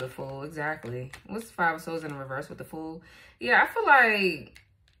 The Fool, exactly. What's 5 of Swords in the reverse with the Fool? Yeah, I feel like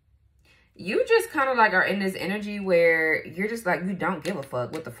you just kind of like are in this energy where you're just like, you don't give a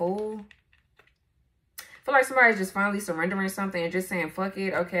fuck with the Fool. I feel like somebody's just finally surrendering something and just saying, fuck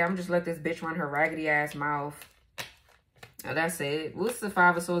it. Okay, I'm just let this bitch run her raggedy ass mouth. Oh, that's it. What's the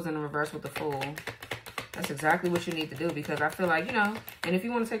 5 of Swords in the reverse with the Fool? That's exactly what you need to do, because I feel like, you know, and if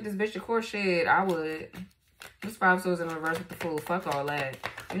you want to take this bitch to court, shit, I would. This 5 of Swords in the reverse with the Fool. Fuck all that.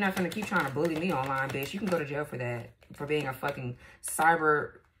 You're not going to keep trying to bully me online, bitch. You can go to jail for that. For being a fucking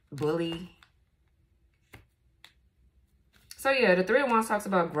cyber bully. So, yeah, the 3 of Wands talks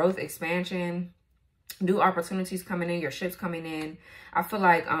about growth, expansion, new opportunities coming in, your ships coming in. I feel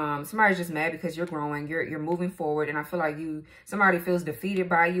like somebody's just mad because you're growing, you're moving forward, and I feel like somebody feels defeated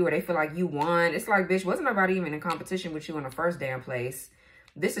by you, or they feel like you won. It's like, bitch, wasn't nobody even in competition with you in the first damn place.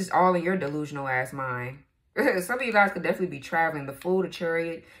 This is all in your delusional ass mind. Some of you guys could definitely be traveling. The Fool, the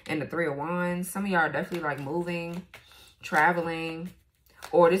Chariot, and the 3 of Wands. Some of y'all are definitely like moving, traveling,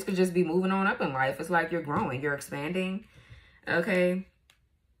 or this could just be moving on up in life. It's like you're growing, you're expanding. Okay.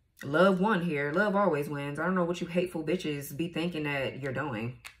 Love won here. Love always wins. I don't know what you hateful bitches be thinking that you're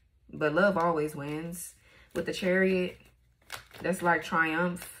doing, but love always wins. With the Chariot, that's like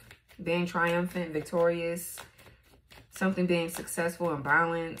triumph, being triumphant, victorious, something being successful and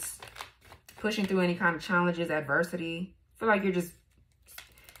balanced, pushing through any kind of challenges, adversity. I feel like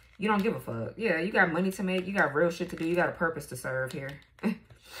you don't give a fuck. Yeah, you got money to make. You got real shit to do. You got a purpose to serve here.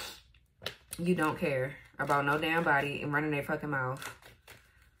 You don't care about no damn body and running their fucking mouth.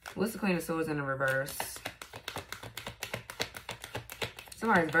 What's the Queen of Swords in the reverse?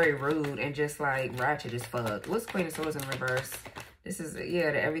 Somebody's very rude and just like ratchet as fuck. What's Queen of Swords in reverse? This is,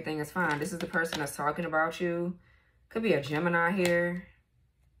 yeah, that everything is fine. This is the person that's talking about you. Could be a Gemini here.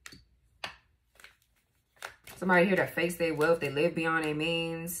 Somebody here that fakes their wealth. They live beyond their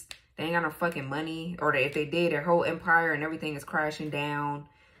means. They ain't got no fucking money. Or if they did, their whole empire and everything is crashing down.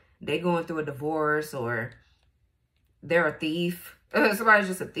 They going through a divorce, or they're a thief. Somebody's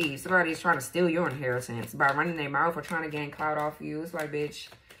just a thief. Somebody's trying to steal your inheritance by running their mouth or trying to gain clout off you. It's like, bitch.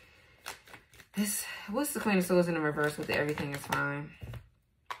 What's the Queen of Swords in the reverse with the everything is fine?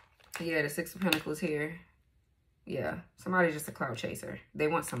 Yeah, the 6 of Pentacles here. Yeah, somebody's just a clout chaser. They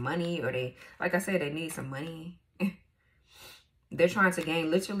want some money, or they, like I said, they need some money. They're trying to gain,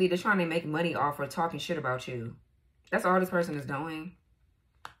 literally, they're trying to make money off of talking shit about you. That's all this person is doing.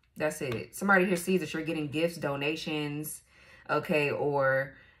 That's it. Somebody here sees that you're getting gifts, donations, okay,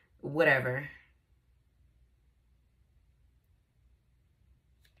 or whatever.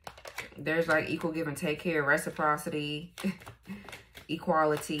 There's like equal give and take here, reciprocity,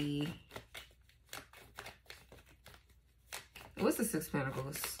 equality. What's the 6 of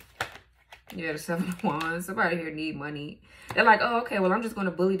Pentacles? Yeah, the 7 of Wands. Somebody here need money. They're like, oh, okay, well, I'm just going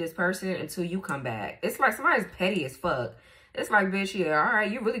to bully this person until you come back. It's like somebody's petty as fuck. It's like, bitch, yeah, all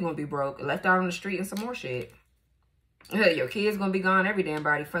right, you're really going to be broke, left out on the street and some more shit. Your kid's going to be gone, every damn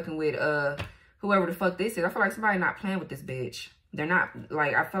body fucking with whoever the fuck this is. I feel like somebody not playing with this bitch. They're not,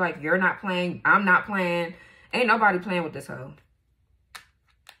 like, I feel like you're not playing. I'm not playing. Ain't nobody playing with this hoe.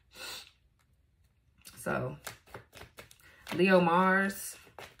 So, Leo Mars.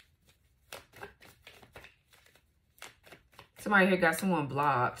 Somebody here got someone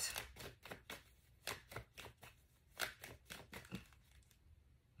blocked.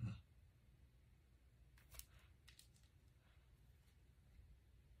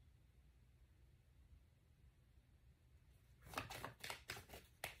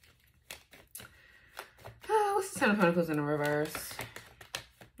 What's the Ten of Pentacles in the reverse?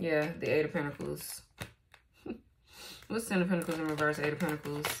 Yeah, the Eight of Pentacles. What's Ten of Pentacles in reverse? Eight of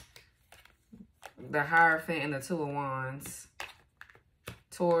Pentacles. The Hierophant and the Two of Wands.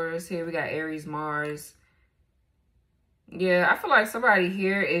 Taurus. Here we got Aries, Mars. Yeah, I feel like somebody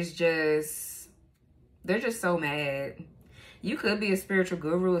here is just, they're just so mad. You could be a spiritual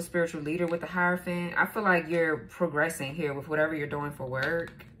guru, a spiritual leader with the Hierophant. I feel like you're progressing here with whatever you're doing for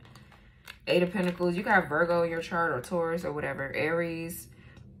work. Eight of Pentacles. You got Virgo in your chart, or Taurus, or whatever. Aries.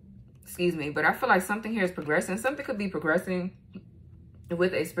 Excuse me. But I feel like something here is progressing. Something could be progressing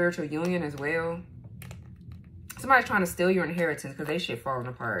with a spiritual union as well. Somebody's trying to steal your inheritance because they shit falling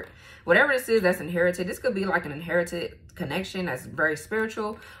apart. Whatever this is that's inherited, this could be like an inherited connection that's very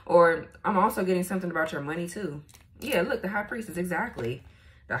spiritual. Or I'm also getting something about your money too. Yeah, look, the High Priestess, exactly.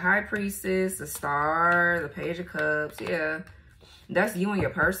 The High Priestess, the Star, the Page of Cups, yeah. That's you and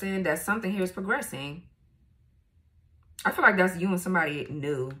your person. That's something here is progressing. I feel like that's you and somebody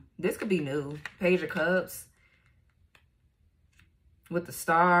new. This could be new. Page of Cups. With the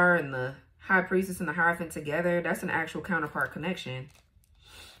Star and the High Priestess and the Hierophant together. That's an actual counterpart connection.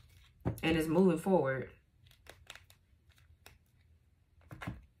 And it's moving forward.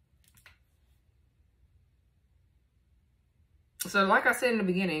 So like I said in the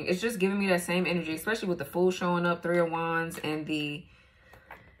beginning, it's just giving me that same energy, especially with the Fool showing up, Three of Wands, and the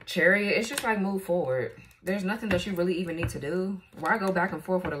Chariot. It's just like move forward. There's nothing that you really even need to do. Why go back and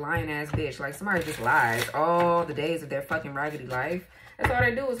forth with a lying-ass bitch? Like, somebody just lies all the days of their fucking raggedy life. That's all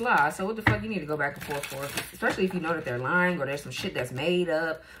they do is lie. So what the fuck you need to go back and forth for? Especially if you know that they're lying, or there's some shit that's made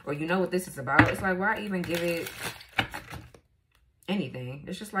up, or you know what this is about. It's like, why even give it anything?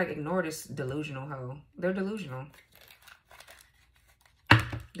 It's just like, ignore this delusional hoe. They're delusional.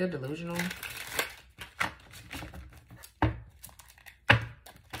 They're delusional.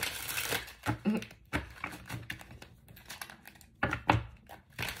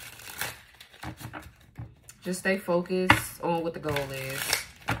 Just stay focused on what the goal is.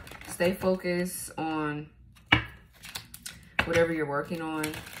 Stay focused on whatever you're working on.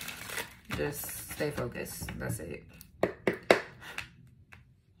 Just stay focused. That's it.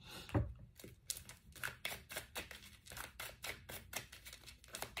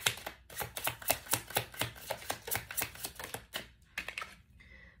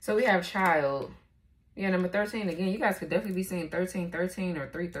 So we have Child. Yeah, number 13. Again, you guys could definitely be seeing 1313 or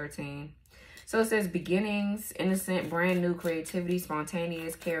 313. So it says beginnings, innocent, brand new, creativity,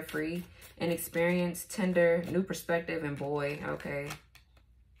 spontaneous, carefree, inexperienced, tender, new perspective, and boy. Okay.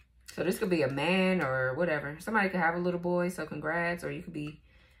 So this could be a man or whatever. Somebody could have a little boy, so congrats. Or you could be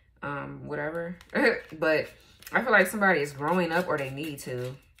whatever. But I feel like somebody is growing up, or they need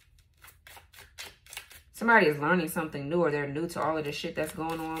to. Somebody is learning something new, or they're new to all of this shit that's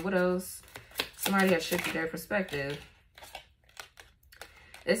going on. What else? Somebody has shifted their perspective.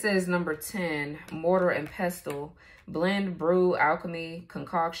 It says number 10, mortar and pestle, blend, brew, alchemy,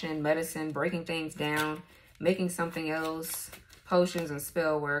 concoction, medicine, breaking things down, making something else, potions and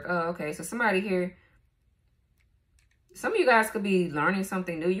spell work. Oh, okay. So somebody here, some of you guys could be learning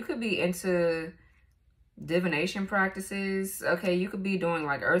something new. You could be into divination practices. Okay. You could be doing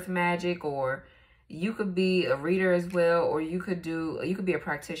like earth magic, or you could be a reader as well, or you could be a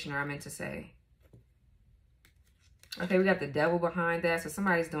practitioner, I meant to say. Okay, we got the Devil behind that. So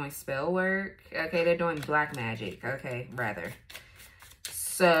somebody's doing spell work. Okay, they're doing black magic. Okay, rather.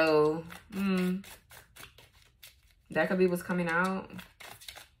 So, that could be what's coming out.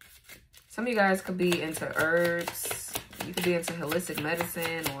 Some of you guys could be into herbs. You could be into holistic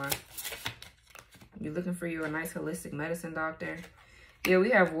medicine, or you're looking for you a nice holistic medicine doctor. Yeah,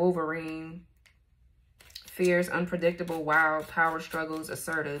 we have Wolverine. Fierce, unpredictable, wild, power struggles,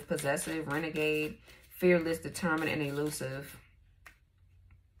 assertive, possessive, renegade, fearless, determined, and elusive.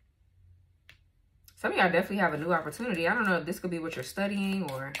 Some of y'all definitely have a new opportunity. I don't know if this could be what you're studying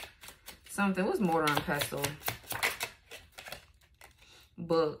or something. What's mortar and pestle?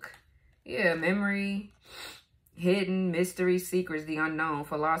 Book. Yeah, memory, hidden, mystery, secrets, the unknown,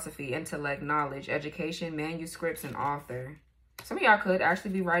 philosophy, intellect, knowledge, education, manuscripts, and author. Some of y'all could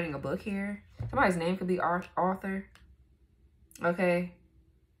actually be writing a book here. Somebody's name could be author. Okay.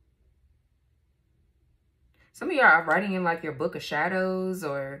 Some of y'all are writing in like your book of shadows,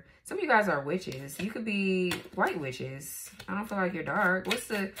 or some of you guys are witches. You could be white witches. I don't feel like you're dark. What's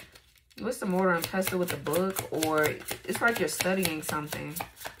the mortar and pestle with the book? Or it's like you're studying something.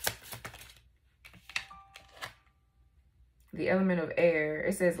 The element of air,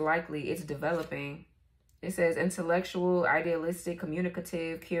 it says likely, it's developing. It says intellectual, idealistic,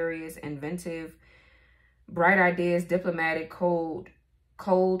 communicative, curious, inventive, bright ideas, diplomatic, cold,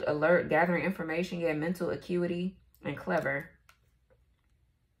 alert, gathering information, yeah, mental acuity, and clever.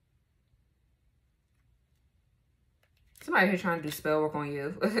 Somebody here trying to do spell work on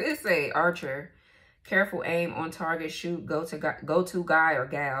you. It's a archer. Careful aim, on target, shoot, go to guy or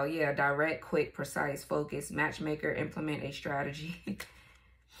gal. Yeah, direct, quick, precise, focus, matchmaker, implement a strategy.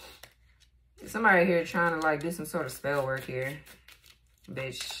 Somebody here trying to like do some sort of spell work here.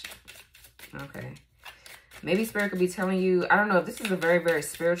 Bitch. Okay. Maybe spirit could be telling you, I don't know if this is a very, very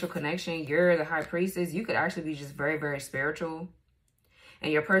spiritual connection. You're the high priestess. You could actually be just very, very spiritual.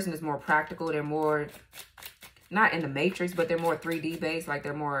 And your person is more practical. They're more, not in the matrix, but they're more 3D based. Like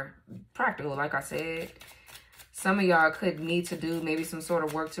they're more practical, like I said. Some of y'all could need to do maybe some sort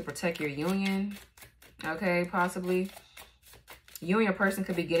of work to protect your union. Okay, possibly. You and your person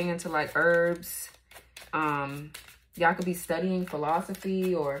could be getting into like herbs. Y'all could be studying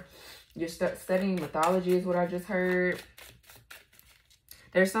philosophy, or you're studying mythology is what I just heard.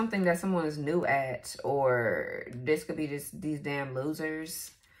 There's something that someone is new at, or this could be just these damn losers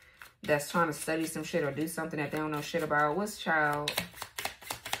that's trying to study some shit or do something that they don't know shit about. What's child?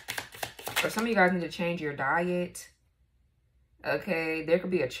 Or some of you guys need to change your diet. Okay, there could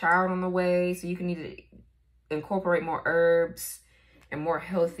be a child on the way, so you can need to incorporate more herbs and more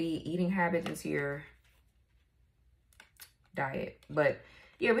healthy eating habits into your diet. But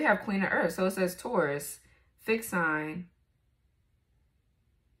yeah, we have Queen of Earth. So it says Taurus, fixed sign.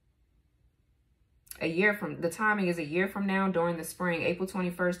 The timing is a year from now during the spring, April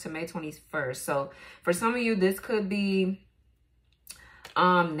 21st to May 21st. So for some of you, this could be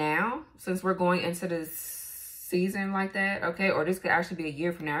now, since we're going into this season like that, okay? Or this could actually be a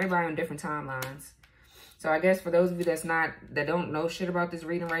year from now. Everybody on different timelines. So I guess for those of you that don't know shit about this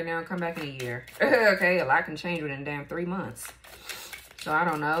reading right now, come back in a year. Okay, a lot can change within damn 3 months. So I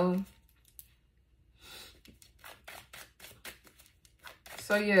don't know.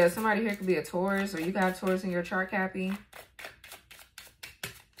 So yeah, somebody here could be a Taurus, or you got Taurus in your chart, Cappy.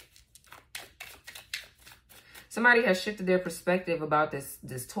 Somebody has shifted their perspective about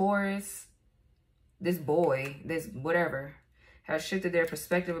this Taurus, this boy, this whatever, has shifted their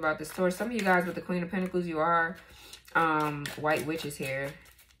perspective about this Taurus. Some of you guys with the Queen of Pentacles, you are white witches here.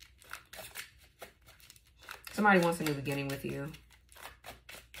 Somebody wants a new beginning with you.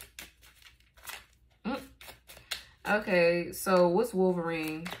 Okay, so what's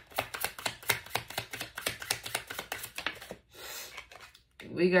Wolverine?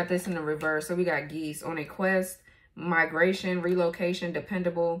 We got this in the reverse. So we got geese on a quest, migration, relocation,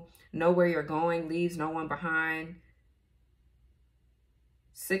 dependable, know where you're going, leaves no one behind.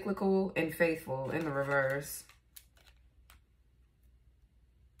 Cyclical and faithful in the reverse.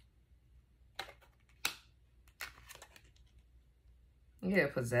 Yeah,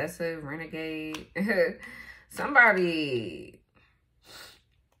 possessive, renegade. Somebody,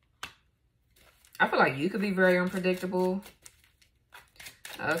 I feel like you could be very unpredictable.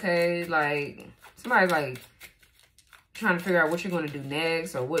 Okay, like somebody's like trying to figure out what you're going to do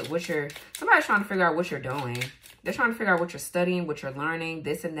next, or somebody's trying to figure out what you're doing. They're trying to figure out what you're studying, what you're learning,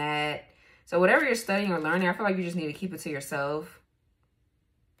 this and that. So whatever you're studying or learning, I feel like you just need to keep it to yourself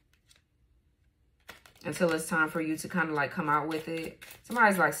until it's time for you to kind of like come out with it.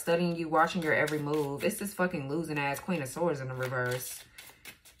 Somebody's like studying you, watching your every move. It's this fucking losing ass Queen of Swords in the reverse.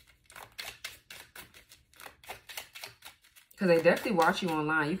 Because they definitely watch you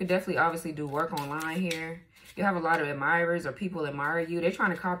online. You can definitely obviously do work online here. You have a lot of admirers or people admire you. They're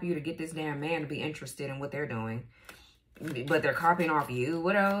trying to copy you to get this damn man to be interested in what they're doing. But they're copying off you.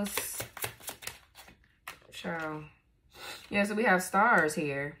 What else? Child. Yeah, so we have stars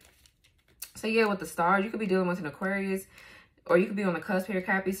here. So yeah, with the stars, you could be dealing with an Aquarius, or you could be on the cusp here,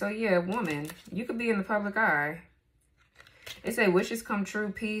 Cappy. So yeah, woman, you could be in the public eye. They say wishes come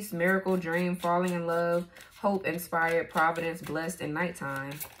true, peace, miracle, dream, falling in love, hope, inspired, providence, blessed, and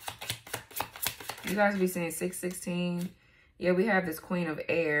nighttime. You guys will be saying 616. Yeah, we have this Queen of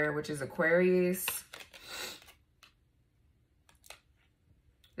Air, which is Aquarius.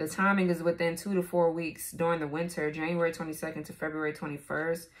 The timing is within 2 to 4 weeks during the winter, January 22nd to February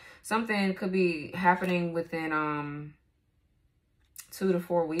 21st. Something could be happening within 2 to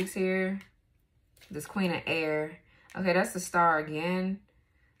 4 weeks here. This Queen of Air. Okay, that's the Star again.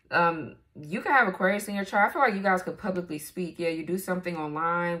 You can have Aquarius in your chart. I feel like you guys could publicly speak. Yeah, you do something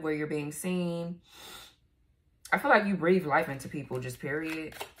online where you're being seen. I feel like you breathe life into people, just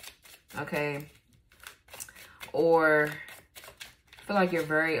period. Okay. Or I feel like you're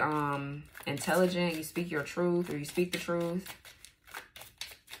very intelligent. You speak your truth, or you speak the truth.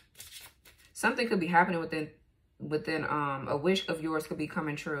 Something could be happening within a wish of yours could be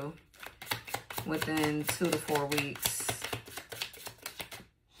coming true within 2 to 4 weeks.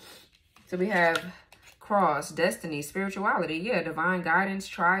 So we have Cross, destiny, spirituality. Yeah, divine guidance,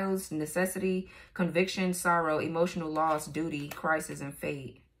 trials, necessity, conviction, sorrow, emotional loss, duty, crisis, and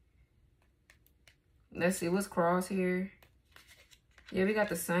fate. Let's see, what's Cross here? Yeah, we got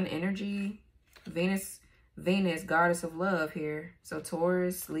the Sun energy. Venus, goddess of love here. So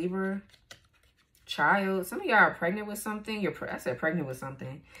Taurus, Libra, child. Some of y'all are pregnant with something. I said pregnant with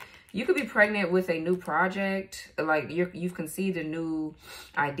something. You could be pregnant with a new project. Like you've conceived a new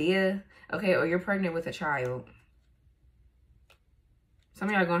idea. Okay, or you're pregnant with a child. Some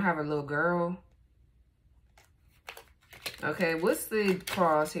of y'all are going to have a little girl. Okay, what's the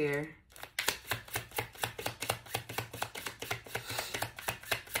Cross here?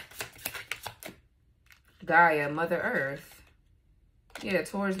 Gaia, Mother Earth. Yeah,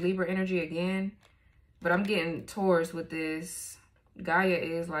 Taurus, Libra energy again. But I'm getting Taurus with this. Gaia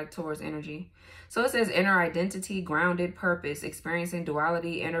is like Taurus energy. So it says inner identity, grounded, purpose, experiencing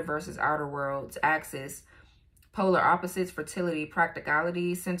duality, inner versus outer worlds, axis, polar opposites, fertility,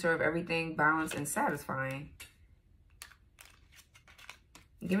 practicality, center of everything, balance, and satisfying.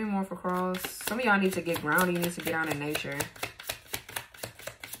 Give me more for Cross. Some of y'all need to get grounded. You need to get out in nature.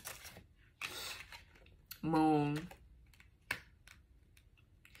 Moon.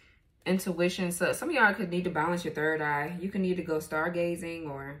 Intuition. So some of y'all could need to balance your third eye. You could need to go stargazing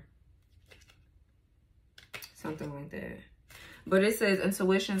or something like that. But it says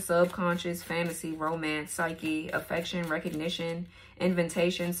intuition, subconscious, fantasy, romance, psyche, affection, recognition,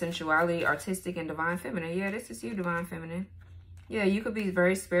 inventation, sensuality, artistic, and divine feminine. Yeah, this is you, divine feminine. Yeah, you could be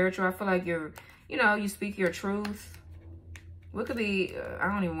very spiritual. I feel like you're, you speak your truth. What could be, I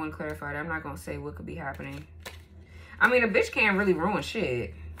don't even want to clarify that. I'm not going to say what could be happening. I mean, a bitch can't really ruin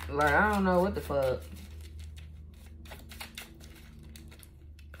shit. Like, I don't know what the fuck.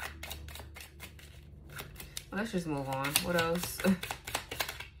 Let's just move on. What else?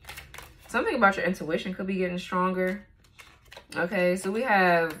 Something about your intuition could be getting stronger. Okay, so we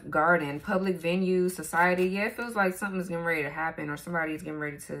have garden, public venue, society. Yeah, it feels like something's getting ready to happen or somebody's getting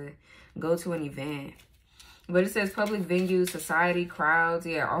ready to go to an event. But it says public venue, society, crowds.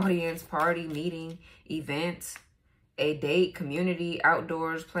 Yeah, audience, party, meeting, event, a date, community,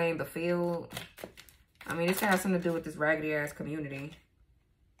 outdoors, playing the field. I mean, this has something to do with this raggedy ass community.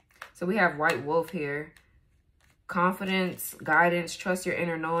 So we have white wolf here. Confidence, guidance, trust your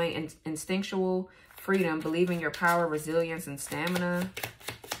inner knowing, instinctual, freedom, believe in your power, resilience, and stamina.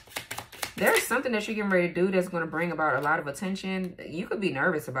 There's something that you're getting ready to do that's going to bring about a lot of attention. You could be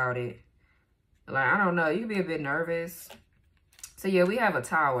nervous about it. Like, I don't know. You could be a bit nervous. So, yeah, we have a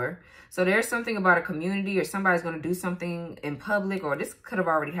Tower. So, there's something about a community or somebody's going to do something in public, or this could have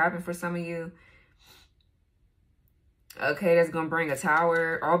already happened for some of you. Okay, that's going to bring a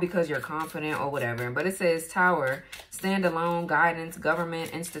Tower, all because you're confident or whatever. But it says Tower, standalone, guidance,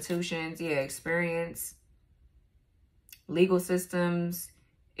 government, institutions, yeah, experience, legal systems,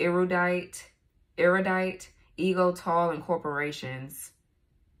 erudite, ego, tall, and corporations.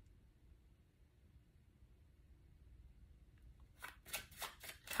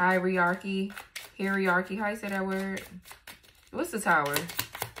 Hierarchy, how you say that word? What's the Tower?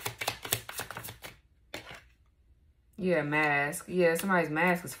 Yeah, mask. Yeah, somebody's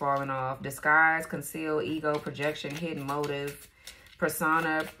mask is falling off. Disguise, conceal, ego, projection, hidden motive,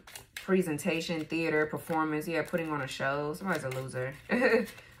 persona, presentation, theater, performance. Yeah, putting on a show. Somebody's a loser.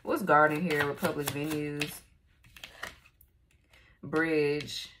 What's garden here with public venues?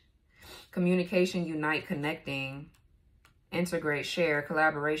 Bridge. Communication, unite, connecting. Integrate, share,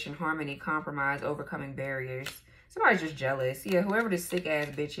 collaboration, harmony, compromise, overcoming barriers. Somebody's just jealous. Yeah, whoever this sick ass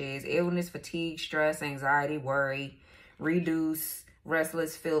bitch is. Illness, fatigue, stress, anxiety, worry. Reduce,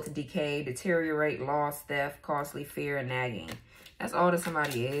 restless, filth, decay, deteriorate, loss, theft, costly, fear, and nagging. That's all that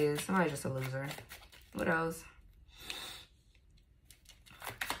somebody is. Somebody's just a loser. What else?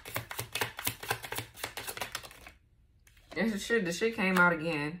 The shit came out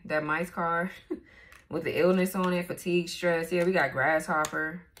again. That mice card with the illness on it, fatigue, stress. Yeah, we got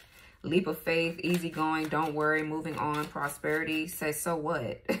grasshopper, leap of faith, easygoing, don't worry, moving on, prosperity. Says, so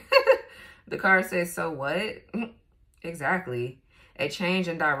what? The card says, so what? Exactly. A change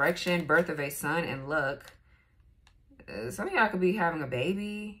in direction, birth of a son, and luck. Some of y'all could be having a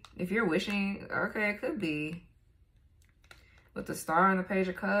baby. If you're wishing, okay, it could be. With the star on the Page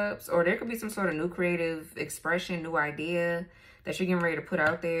of Cups. Or there could be some sort of new creative expression, new idea that you're getting ready to put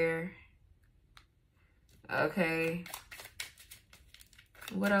out there. Okay.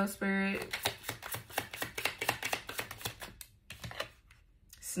 What else, Spirit?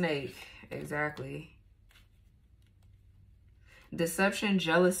 Snake. Exactly. Deception,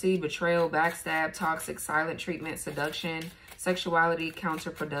 jealousy, betrayal, backstab, toxic, silent treatment, seduction, sexuality,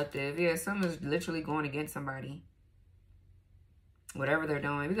 counterproductive. Yeah, something's literally going against somebody. Whatever they're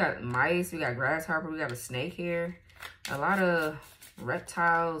doing. We got mice, we got grasshopper, we got a snake here. A lot of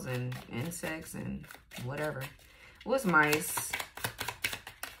reptiles and insects and whatever. What's mice?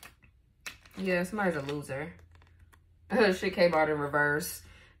 Yeah, somebody's a loser. Shit came out in reverse.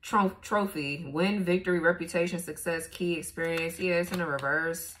 Trophy, win, victory, reputation, success, key, experience. Yeah, it's in the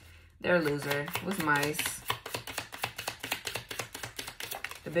reverse. They're a loser. What's mice?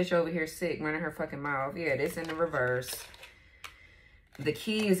 The bitch over here sick, running her fucking mouth. Yeah, this in the reverse. The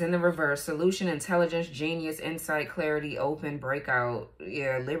key is in the reverse. Solution, intelligence, genius, insight, clarity, open, breakout.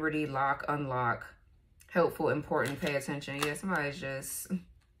 Yeah, liberty, lock, unlock. Helpful, important, pay attention. Yeah, somebody's just...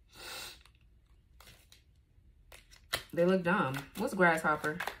 They look dumb. What's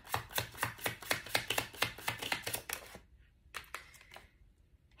grasshopper?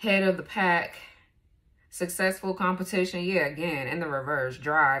 Head of the pack. Successful, competition. Yeah, again, in the reverse.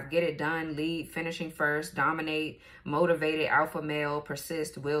 Drive, get it done, lead, finishing first, dominate, motivated, alpha male,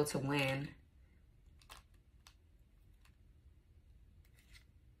 persist, will to win.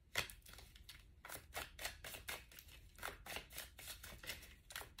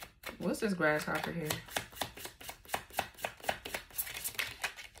 What's this grasshopper here?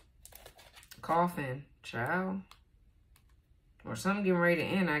 Coffin, child. Or something getting ready to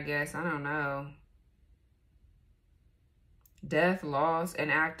end, I guess. I don't know. Death, loss,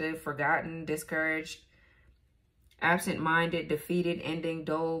 inactive, forgotten, discouraged, absent-minded, defeated, ending,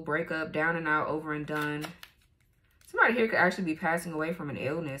 dull, breakup, down and out, over and done. Somebody here could actually be passing away from an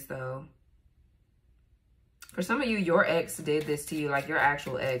illness, though. For some of you, your ex did this to you, like your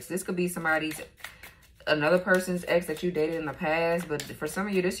actual ex. This could be another person's ex that you dated in the past, but for some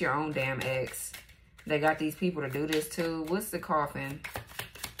of you, this is your own damn ex. They got these people to do this to. What's the coffin?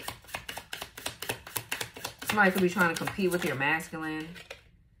 Somebody could be trying to compete with your masculine.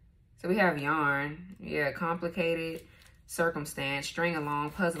 So we have yarn. Yeah, complicated, circumstance, string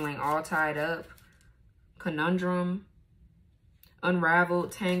along, puzzling, all tied up, conundrum,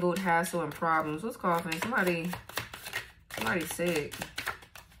 unraveled, tangled, hassle, and problems. What's coffin? Somebody sick.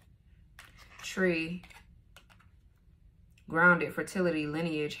 Tree. Grounded, fertility,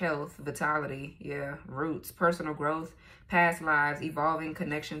 lineage, health, vitality. Yeah, roots, personal growth, past lives, evolving,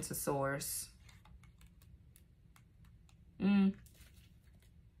 connection to source.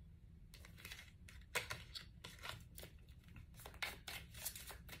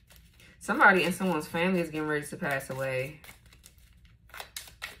 Somebody in someone's family is getting ready to pass away.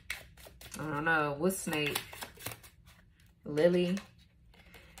 I don't know. What's snake? Lily.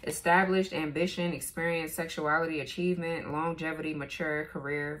 Established, ambition, experience, sexuality, achievement, longevity, mature,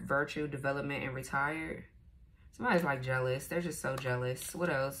 career, virtue, development, and retired. Somebody's like jealous. They're just so jealous. What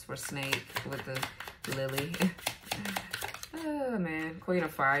else for snake with the lily? Oh, man. Queen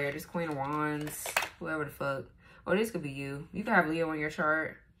of fire. This Queen of wands. Whoever the fuck. Or this could be you. You could have Leo in your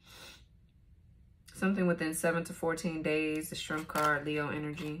chart. Something within 7 to 14 days. The strength card, Leo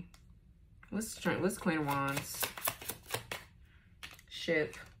energy. What's Queen of wands?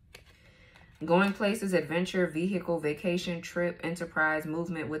 Ship. Going places, adventure, vehicle, vacation, trip, enterprise,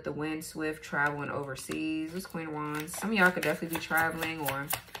 movement with the wind, swift, travel, and overseas. What's Queen of Wands? Some of y'all could definitely be traveling or,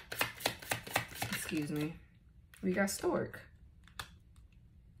 excuse me, we got Stork.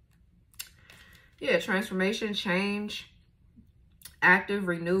 Yeah, transformation, change, active,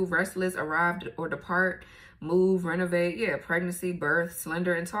 renew, restless, arrived or depart, move, renovate. Yeah, pregnancy, birth,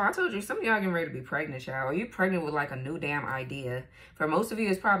 slender and tall. I told you, some of y'all getting ready to be pregnant, y'all. Or you pregnant with like a new damn idea. For most of you,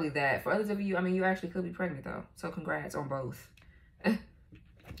 it's probably that. For others of you, I mean, you actually could be pregnant though. So congrats on both.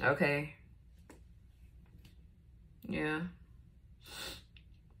 Okay. Yeah.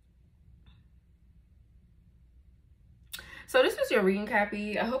 So this was your reading,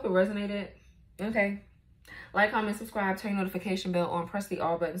 Cappy. I hope it resonated. Okay. Like, comment, subscribe, turn your notification bell on, press the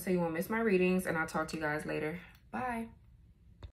all button so you won't miss my readings, and I'll talk to you guys later. Bye.